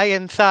you die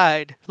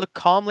inside, look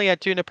calmly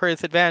at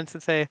Juniper's advance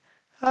and say,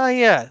 ah,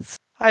 yes,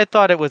 I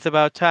thought it was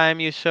about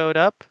time you showed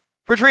up.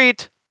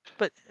 Retreat!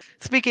 But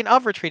speaking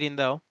of retreating,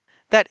 though,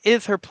 that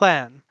is her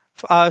plan.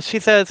 She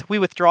says, we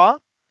withdraw,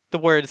 the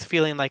words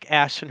feeling like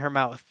ash in her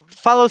mouth.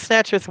 Follow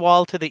Snatcher's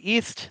wall to the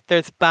east.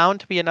 There's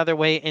bound to be another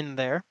way in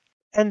there.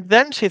 And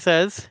then she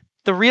says,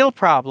 the real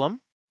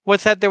problem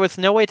was that there was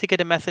no way to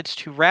get a message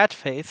to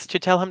Ratface to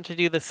tell him to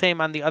do the same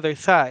on the other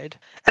side.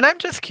 And I'm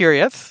just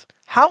curious,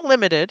 how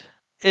limited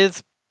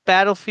is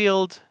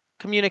battlefield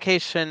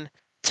communication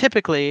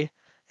typically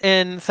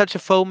in such a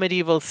faux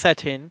medieval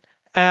setting?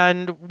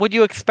 And would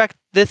you expect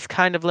this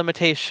kind of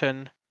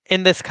limitation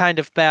in this kind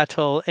of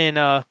battle in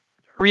a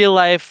real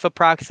life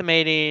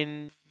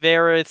approximating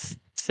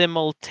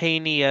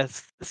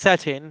simultaneous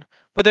setting?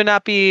 Would there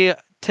not be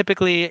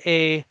typically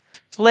a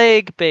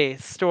flag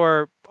based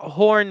or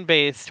horn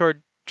based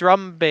or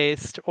drum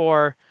based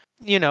or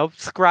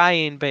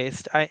scrying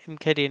based? I am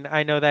kidding.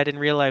 I know that in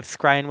real life,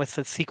 scrying was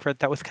a secret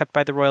that was kept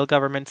by the royal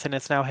governments and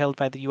is now held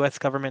by the US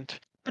government.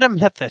 But a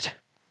method.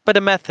 But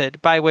a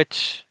method by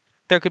which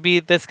there could be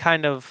this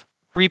kind of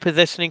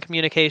repositioning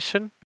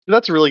communication.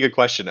 That's a really good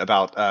question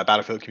about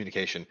battlefield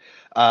communication.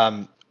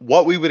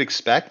 What we would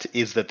expect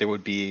is that there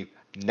would be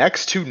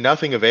next to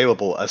nothing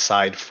available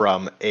aside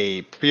from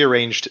a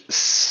prearranged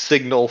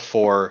signal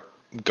for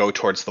go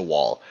towards the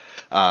wall.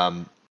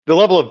 The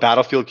level of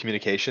battlefield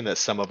communication that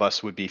some of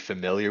us would be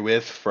familiar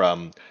with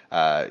from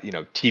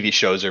TV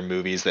shows or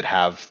movies that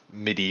have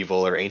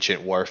medieval or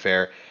ancient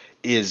warfare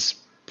is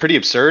pretty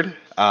absurd.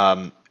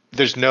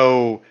 There's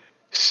no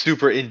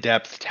super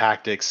in-depth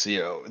tactics.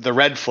 The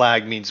red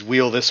flag means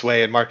wheel this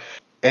way and mark,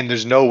 and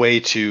there's no way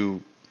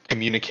to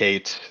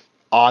communicate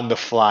on the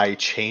fly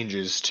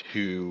changes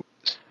to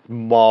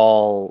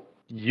small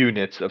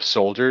units of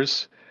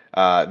soldiers,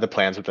 the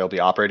plans that they'll be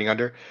operating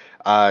under.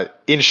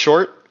 In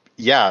short,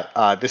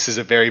 yeah, this is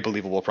a very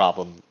believable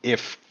problem.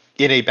 If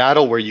in a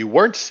battle where you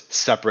weren't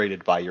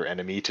separated by your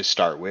enemy to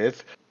start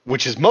with,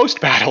 which is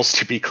most battles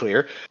to be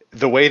clear,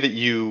 the way that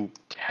you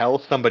tell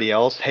somebody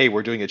else, hey,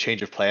 we're doing a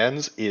change of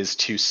plans, is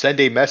to send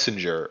a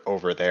messenger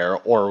over there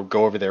or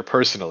go over there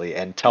personally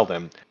and tell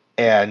them.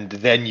 And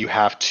then you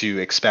have to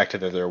expect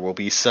that there will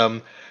be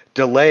some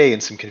delay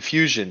and some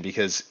confusion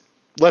because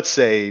let's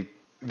say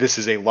this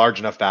is a large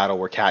enough battle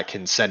where Cat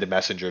can send a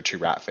messenger to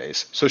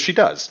Ratface. So she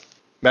does.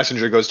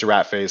 Messenger goes to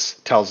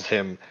Ratface, tells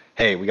him,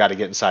 hey, we got to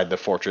get inside the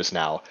fortress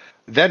now.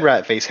 Then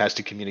Ratface has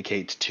to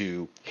communicate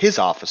to his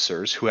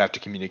officers, who have to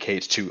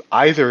communicate to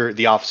either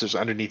the officers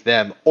underneath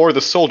them or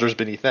the soldiers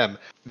beneath them.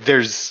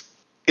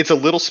 It's a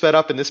little sped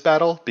up in this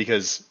battle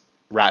because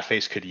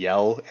Ratface could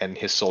yell and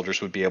his soldiers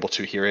would be able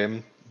to hear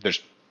him.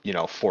 There's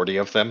 40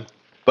 of them.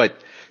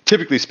 But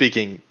typically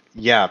speaking,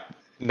 yeah,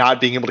 not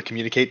being able to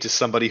communicate to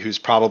somebody who's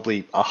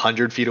probably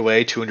 100 feet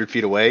away, 200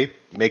 feet away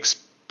makes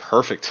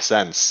perfect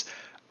sense.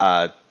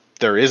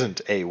 There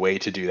isn't a way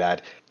to do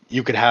that.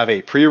 You can have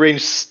a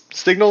prearranged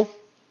signal,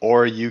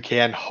 or you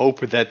can hope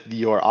that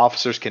your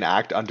officers can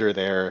act under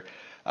their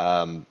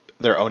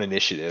own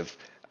initiative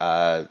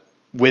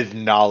with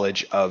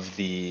knowledge of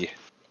the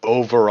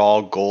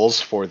overall goals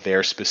for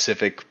their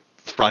specific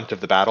front of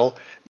the battle.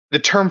 The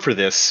term for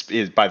this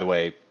is, by the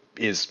way,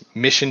 is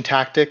mission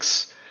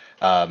tactics.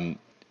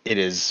 It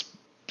is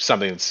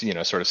something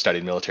that's sort of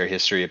studied military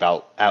history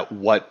about at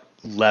what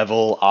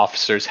level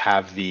officers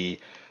have the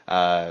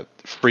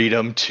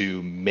freedom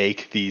to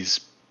make these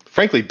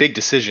frankly big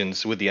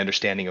decisions with the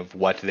understanding of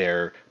what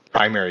their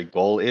primary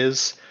goal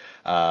is.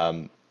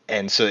 And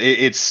so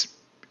it's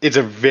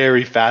a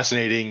very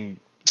fascinating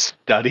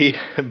study,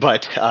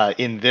 but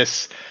in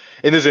this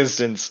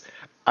instance,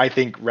 I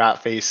think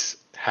Ratface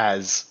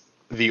has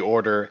the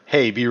order,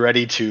 hey, be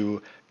ready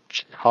to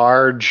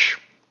charge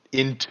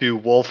into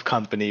Wolf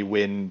Company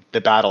when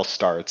the battle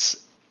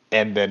starts.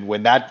 And then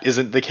when that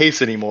isn't the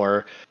case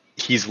anymore,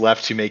 he's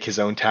left to make his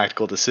own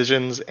tactical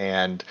decisions.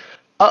 And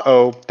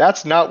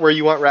that's not where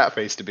you want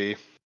Ratface to be.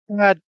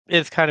 That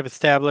is kind of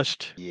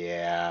established.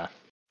 Yeah.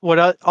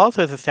 What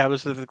also is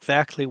established is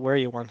exactly where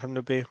you want him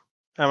to be.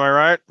 Am I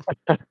right?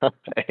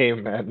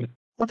 Amen.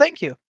 Well,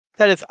 thank you.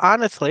 That is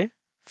honestly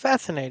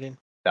fascinating.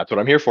 That's what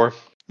I'm here for.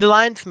 The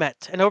lines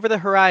met, and over the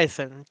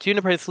horizon,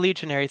 Juniper's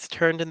legionaries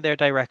turned in their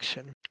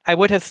direction. I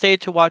would have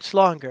stayed to watch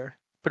longer,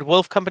 but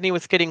Wolf Company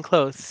was getting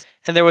close,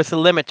 and there was a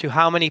limit to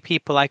how many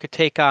people I could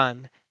take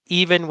on,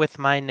 even with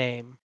my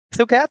name.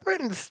 So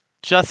Catherine's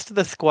just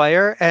the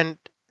squire, and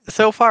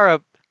so far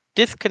a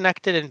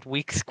disconnected and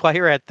weak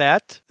squire at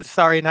that.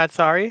 Sorry, not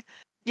sorry.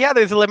 Yeah,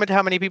 there's a limit to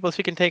how many people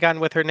she can take on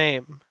with her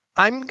name.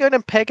 I'm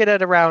gonna peg it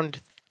at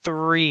around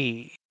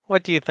 3.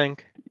 What do you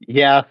think?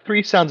 Yeah,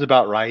 3 sounds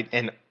about right,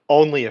 and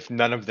only if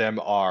none of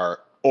them are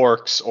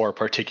orcs or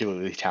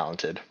particularly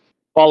talented.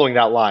 Following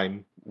that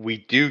line, we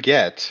do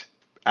get,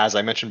 as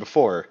I mentioned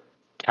before,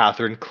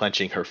 Catherine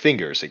clenching her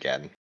fingers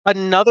again.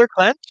 Another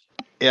clench?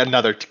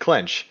 Another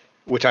clench,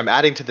 which I'm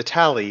adding to the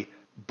tally,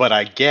 but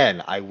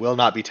again, I will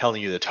not be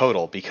telling you the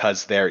total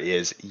because there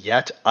is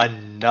yet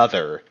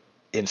another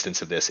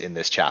instance of this in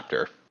this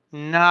chapter.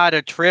 Not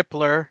a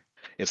tripler.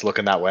 It's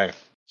looking that way.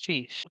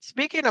 Sheesh.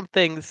 Speaking of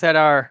things that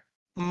are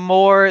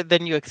more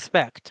than you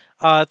expect,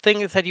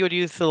 things that you would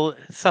use the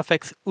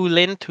suffix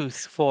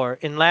ulentus for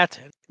in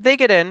Latin. They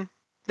get in,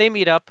 they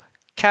meet up,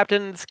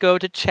 captains go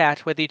to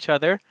chat with each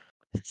other.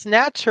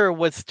 Snatcher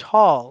was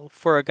tall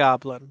for a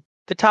goblin.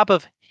 The top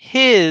of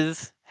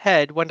his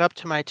head went up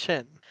to my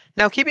chin.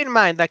 Now, keeping in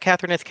mind that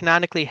Catherine is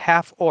canonically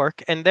half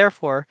orc and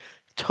therefore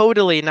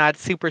totally not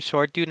super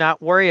short, do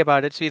not worry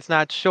about it. She's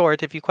not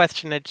short. If you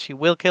question it, she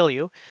will kill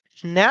you.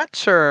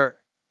 Snatcher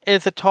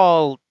is a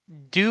tall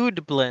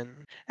dudeblin.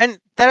 And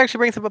that actually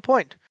brings up a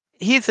point.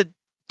 He's a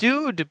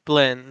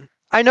dudeblin.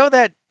 I know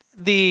that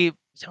I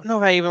don't know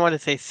if I even want to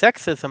say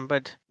sexism,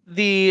 but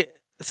the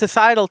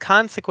societal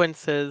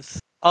consequences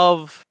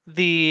of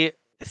the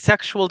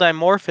sexual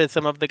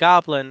dimorphism of the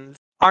goblins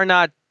are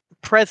not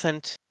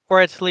present,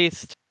 or at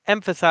least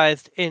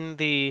emphasized in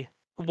the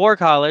War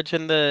College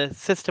and the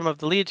system of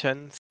the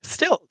legions.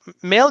 Still,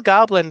 male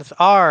goblins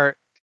are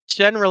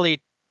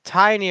generally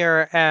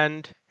tinier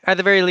and, at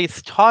the very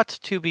least, taught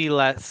to be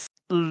less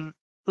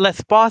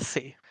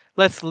bossy,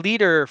 less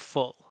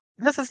leaderful.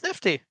 This is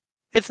nifty.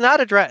 It's not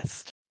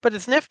addressed, but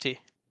it's nifty.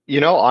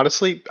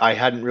 Honestly, I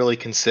hadn't really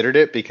considered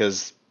it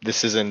because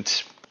this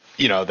isn't,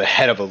 the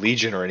head of a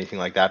legion or anything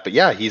like that. But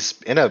yeah, he's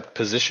in a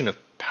position of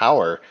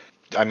power.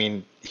 I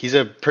mean, he's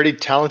a pretty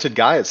talented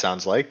guy, it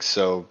sounds like.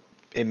 So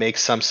it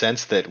makes some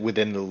sense that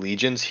within the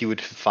legions, he would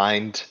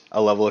find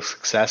a level of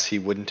success he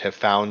wouldn't have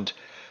found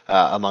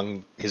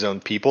among his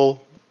own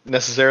people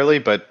necessarily.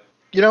 But,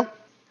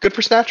 good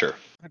for Snatcher.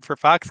 Good for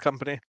Fox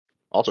Company.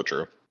 Also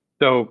true.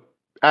 So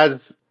as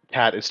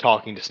Kat is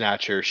talking to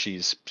Snatcher,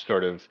 she's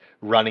sort of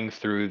running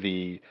through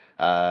the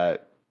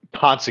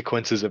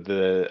consequences of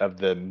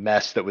the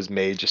mess that was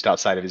made just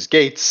outside of his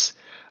gates.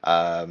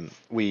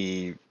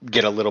 We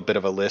get a little bit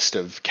of a list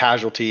of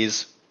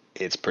casualties.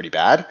 It's pretty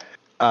bad.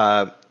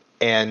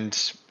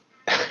 And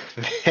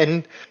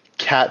then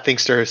Kat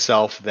thinks to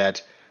herself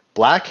that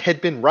Black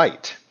had been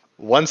right.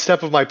 One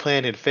step of my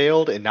plan had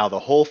failed, and now the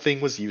whole thing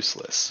was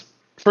useless.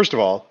 First of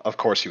all, of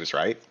course he was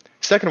right.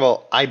 Second of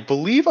all, I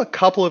believe a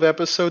couple of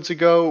episodes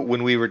ago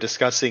when we were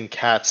discussing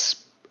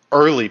Kat's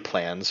early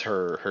plans,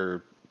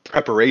 her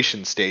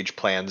preparation stage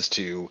plans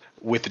to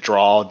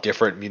withdraw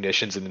different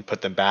munitions and then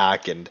put them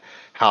back, and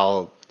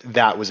how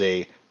that was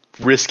a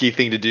risky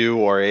thing to do,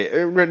 or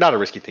not a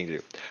risky thing to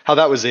do, how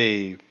that was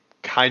a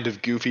kind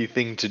of goofy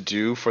thing to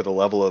do for the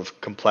level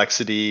of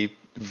complexity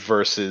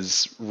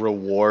versus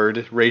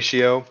reward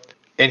ratio.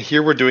 And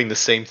here we're doing the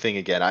same thing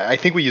again. I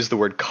think we used the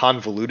word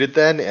convoluted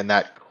then, and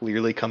that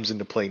clearly comes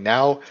into play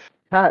now.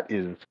 Pat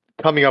is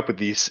coming up with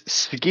these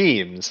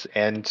schemes,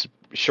 and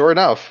sure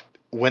enough,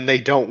 when they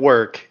don't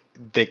work,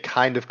 they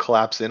kind of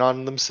collapse in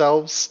on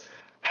themselves.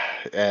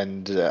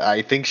 And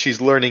I think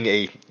she's learning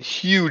a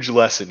huge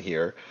lesson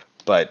here,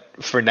 but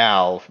for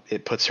now,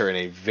 it puts her in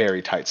a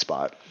very tight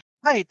spot.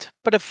 Right,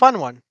 but a fun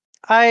one.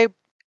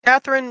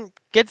 Catherine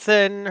gets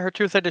in, her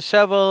troops are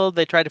disheveled,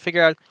 they try to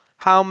figure out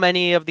how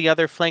many of the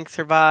other flanks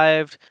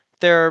survived.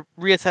 They're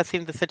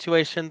reassessing the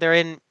situation. They're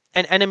in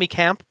an enemy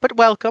camp, but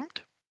welcomed.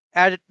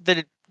 At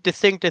the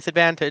distinct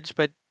disadvantage,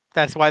 but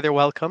that's why they're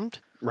welcomed.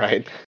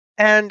 Right.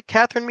 And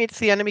Catherine meets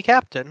the enemy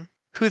captain,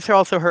 who's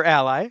also her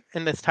ally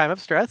in this time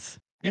of stress.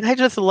 And I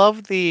just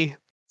love the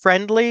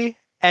friendly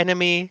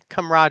enemy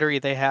camaraderie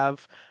they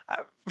have.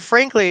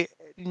 Frankly,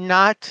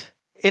 not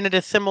in a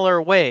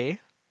dissimilar way.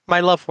 My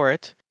love for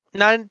it.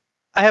 Not.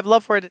 I have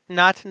love for it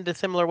not in a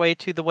dissimilar way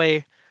to the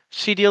way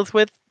she deals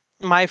with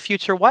my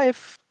future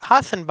wife,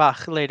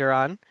 Hassenbach, later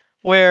on,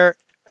 where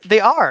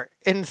they are,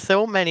 in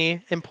so many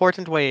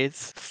important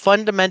ways,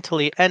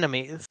 fundamentally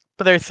enemies.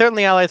 But they're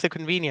certainly allies of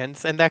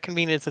convenience, and that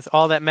convenience is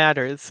all that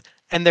matters,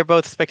 and they're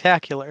both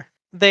spectacular.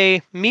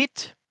 They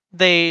meet,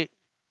 they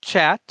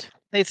chat,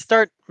 they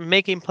start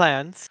making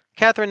plans.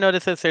 Catherine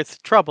notices there's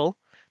trouble.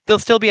 They'll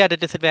still be at a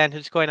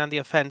disadvantage going on the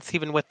offense,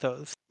 even with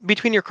those.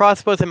 Between your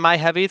crossbows and my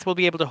heavies, we'll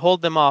be able to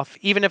hold them off,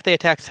 even if they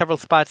attack several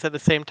spots at the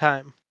same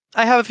time.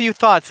 I have a few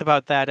thoughts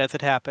about that as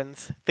it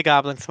happens. The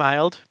goblin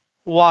smiled.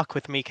 Walk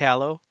with me,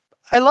 Callow.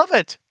 I love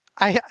it.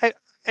 I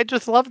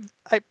just love.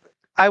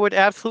 I would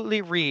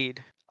absolutely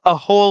read a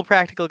whole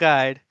practical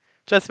guide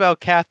just about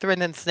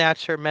Catherine and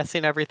Snatcher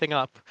messing everything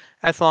up,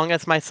 as long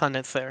as my son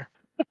is there.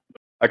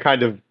 A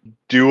kind of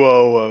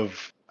duo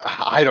of,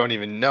 I don't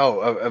even know,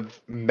 of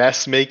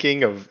mess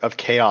making, of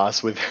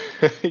chaos with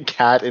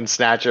Cat and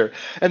Snatcher,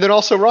 and then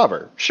also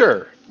Robert.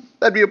 Sure,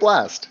 that'd be a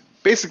blast.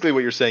 Basically, what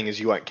you're saying is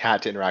you want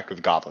Cat to interact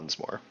with goblins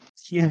more.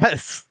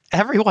 Yes,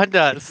 everyone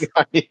does.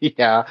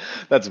 Yeah,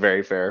 that's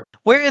very fair.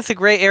 Where is the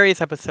Gray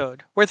Areas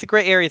episode? Where's the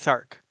Gray Areas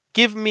arc?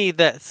 Give me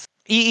this.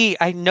 EE,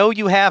 I know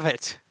you have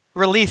it.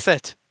 Release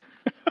it.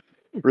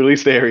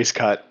 Release the Aries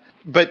cut.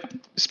 But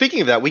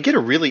speaking of that, we get a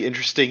really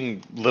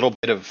interesting little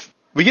bit of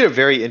we get a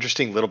very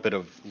interesting little bit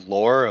of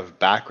lore, of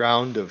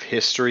background, of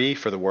history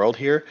for the world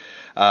here.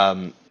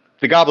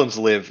 The goblins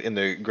live in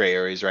the gray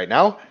areas right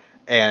now,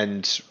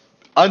 and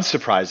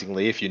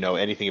unsurprisingly, if you know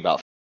anything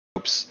about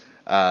tropes,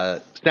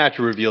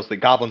 Snatcher reveals that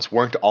goblins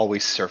weren't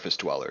always surface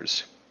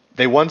dwellers.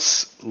 They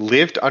once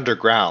lived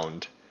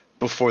underground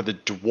before the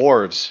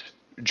dwarves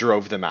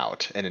drove them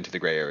out and into the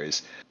gray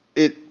areas.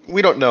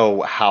 We don't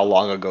know how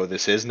long ago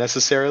this is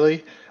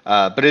necessarily,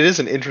 but it is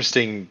an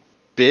interesting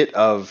bit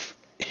of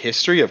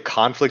history of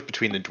conflict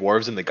between the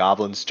dwarves and the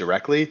goblins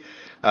directly.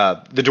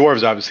 The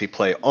dwarves obviously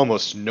play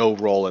almost no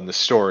role in the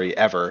story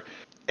ever,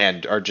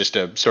 and are just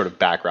a sort of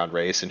background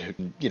race, and who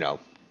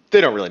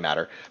they don't really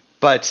matter.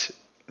 But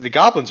the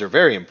goblins are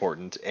very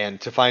important,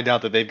 and to find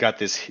out that they've got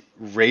this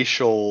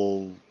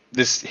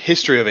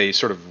history of a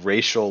sort of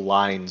racial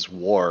lines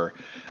war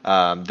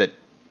that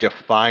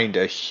defined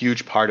a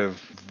huge part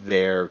of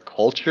their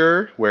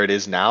culture where it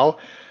is now,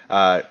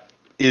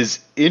 is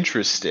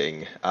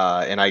interesting,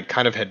 and I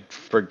kind of had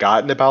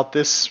forgotten about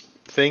this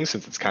thing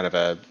since it's kind of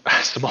a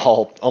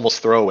small,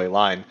 almost throwaway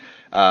line.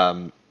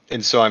 And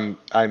so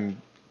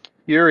I'm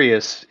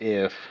curious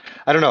if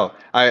I don't know.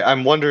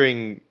 I'm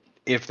wondering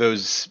if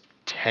those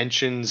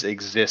tensions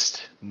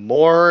exist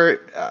more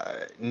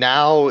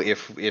now.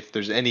 If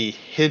there's any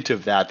hint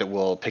of that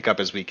we'll pick up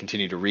as we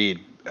continue to read.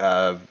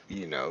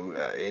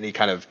 Any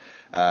kind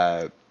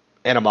of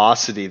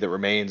animosity that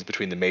remains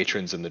between the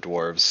matrons and the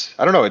dwarves.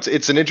 I don't know.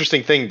 It's an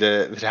interesting thing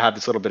to have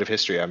this little bit of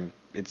history.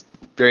 It's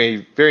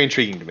very very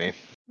intriguing to me.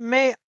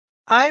 May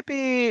I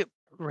be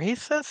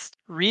racist,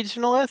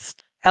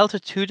 regionalist,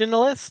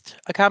 altitudinalist,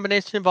 a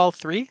combination of all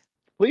three?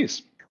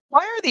 Please. Why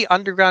are the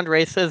underground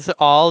races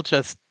all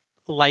just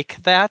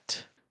like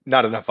that?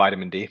 Not enough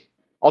vitamin D.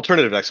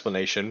 Alternative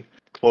explanation: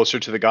 closer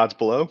to the gods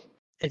below.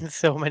 In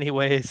so many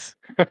ways.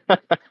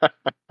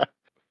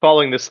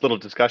 Following this little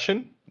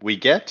discussion, we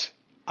get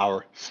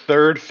our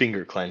third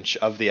finger clench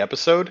of the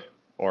episode,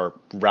 or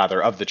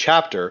rather of the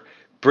chapter,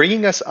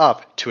 bringing us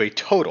up to a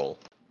total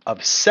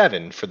of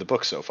 7 for the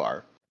book so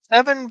far.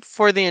 7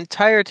 for the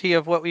entirety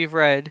of what we've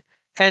read.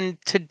 And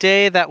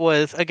today that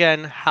was,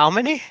 again, how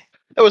many?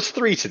 That was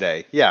 3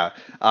 today, yeah.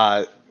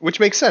 Which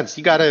makes sense.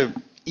 You gotta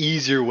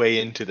ease your way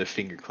into the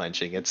finger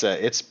clenching. It's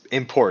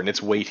important.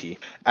 It's weighty.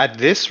 At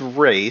this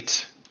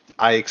rate,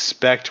 I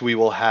expect we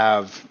will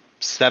have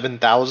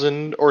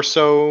 7,000 or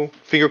so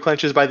finger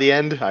clenches by the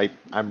end.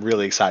 I'm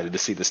really excited to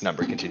see this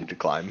number continue to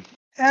climb.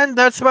 And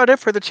that's about it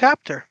for the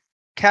chapter.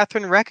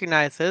 Catherine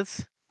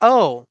recognizes,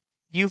 oh,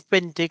 you've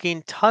been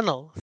digging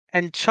tunnels.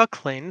 And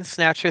chuckling,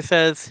 Snatcher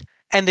says,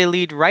 and they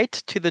lead right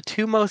to the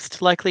 2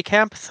 most likely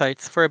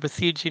campsites for a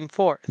besieging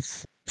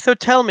force. So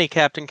tell me,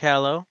 Captain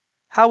Callow,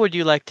 how would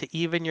you like to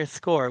even your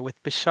score with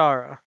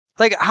Bishara?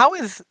 Like, how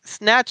is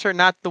Snatcher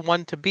not the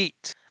one to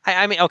beat?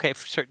 I mean, okay,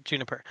 sure,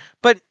 Juniper.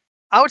 But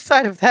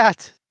outside of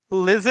that,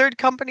 Lizard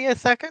Company a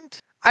second?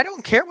 I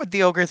don't care what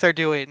the ogres are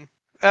doing.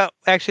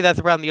 Actually, that's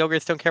around. The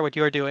ogres don't care what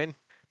you're doing.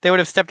 They would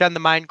have stepped on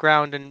the mined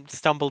ground and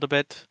stumbled a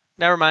bit.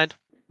 Never mind.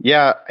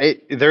 Yeah,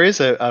 there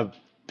is a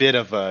bit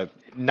of a,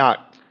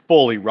 not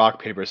fully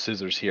rock, paper,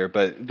 scissors here,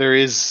 but there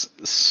is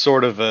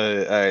sort of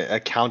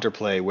a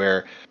counterplay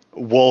where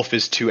Wolf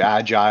is too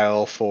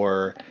agile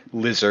for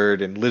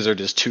Lizard, and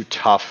Lizard is too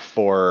tough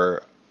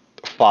for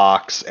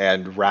Fox,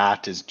 and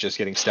Rat is just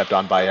getting stepped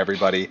on by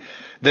everybody.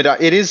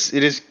 That it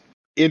is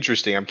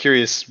interesting. I'm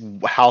curious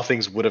how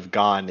things would have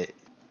gone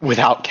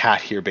without Cat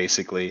here,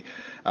 basically,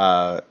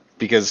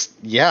 because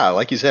yeah,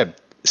 like you said,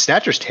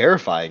 Snatcher's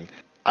terrifying.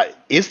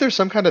 Is there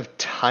some kind of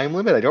time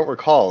limit? I don't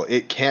recall.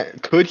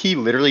 Could he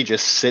literally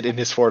just sit in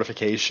his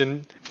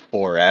fortification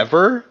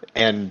forever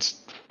and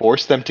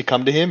force them to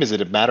come to him? Is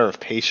it a matter of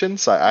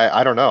patience?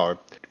 I don't know.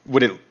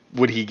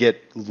 Would he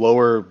get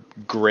lower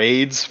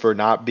grades for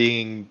not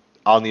being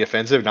on the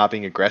offensive, not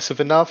being aggressive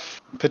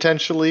enough?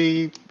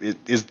 Potentially,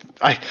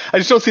 I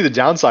just don't see the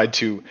downside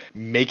to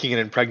making an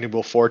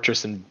impregnable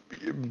fortress and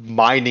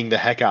mining the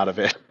heck out of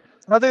it.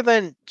 Other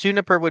than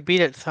Juniper would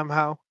beat it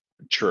somehow.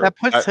 True. That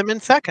puts him in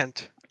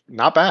second.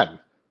 Not bad.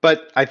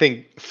 But I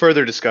think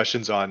further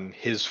discussions on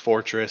his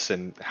fortress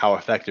and how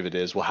effective it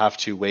is will have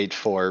to wait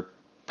for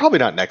probably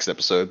not next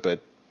episode,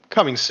 but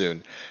coming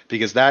soon,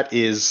 because that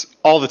is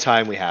all the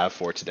time we have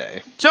for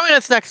today. Join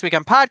us next week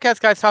on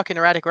Podcast Guys Talking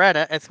Erratic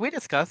Errata as we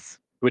discuss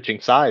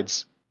Switching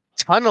sides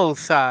Tunnel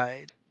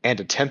Side and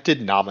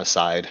attempted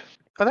nomicide.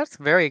 Oh, that's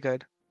very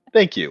good.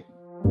 Thank you.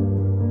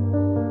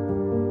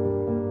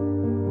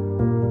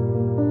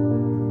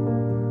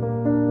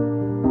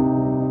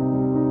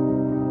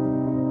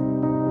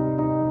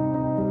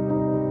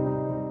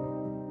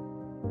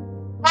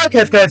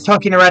 Podcast Guys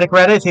Talking Erratic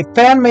Errata is a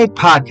fan-made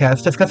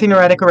podcast discussing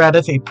erratic errata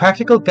as a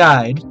practical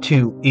guide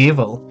to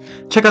evil.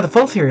 Check out the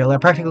full serial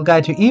at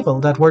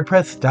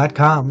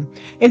practicalguidetoevil.wordpress.com.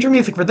 Intro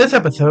music for this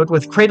episode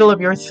was Cradle of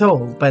Your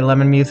Soul by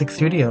Lemon Music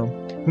Studio.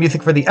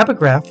 Music for the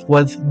epigraph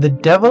was The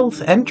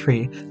Devil's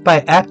Entry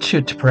by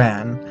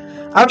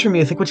Achutpran. Outro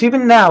music, which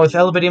even now is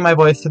elevating my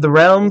voice to the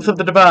realms of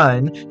the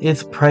divine,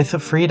 is Price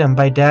of Freedom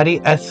by Daddy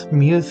S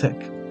Music.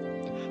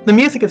 The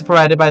music is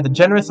provided by the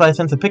generous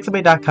license of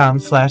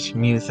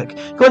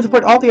pixabay.com/music. Go and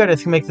support all the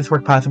artists who make this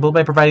work possible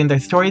by providing their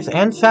stories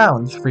and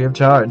sounds free of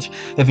charge.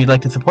 If you'd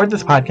like to support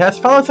this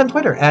podcast, follow us on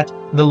Twitter at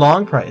The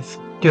Long Price.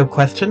 Do you have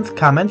questions,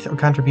 comments, or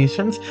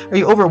contributions? Are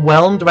you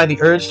overwhelmed by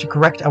the urge to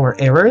correct our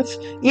errors?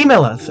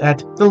 Email us at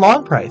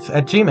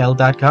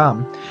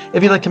thelongprice@gmail.com.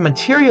 If you'd like to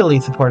materially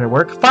support our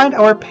work, find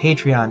our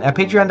Patreon at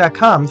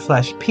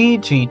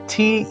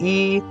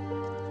patreon.com/pgtee.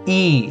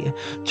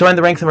 Join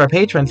the ranks of our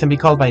patrons and be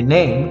called by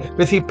name,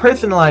 receive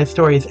personalized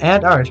stories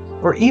and art,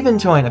 or even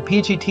join a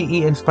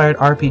PGTE-inspired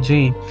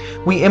RPG.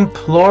 We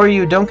implore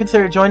you, don't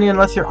consider joining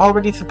unless you're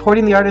already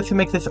supporting the artists who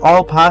make this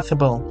all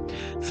possible.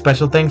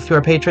 Special thanks to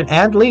our patron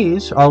and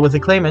liege, always a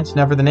claimant,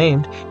 never the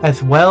named,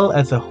 as well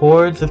as the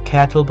hordes of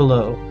cattle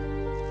below.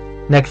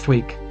 Next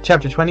week,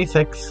 Chapter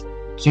 26,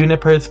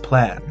 Juniper's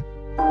Plan.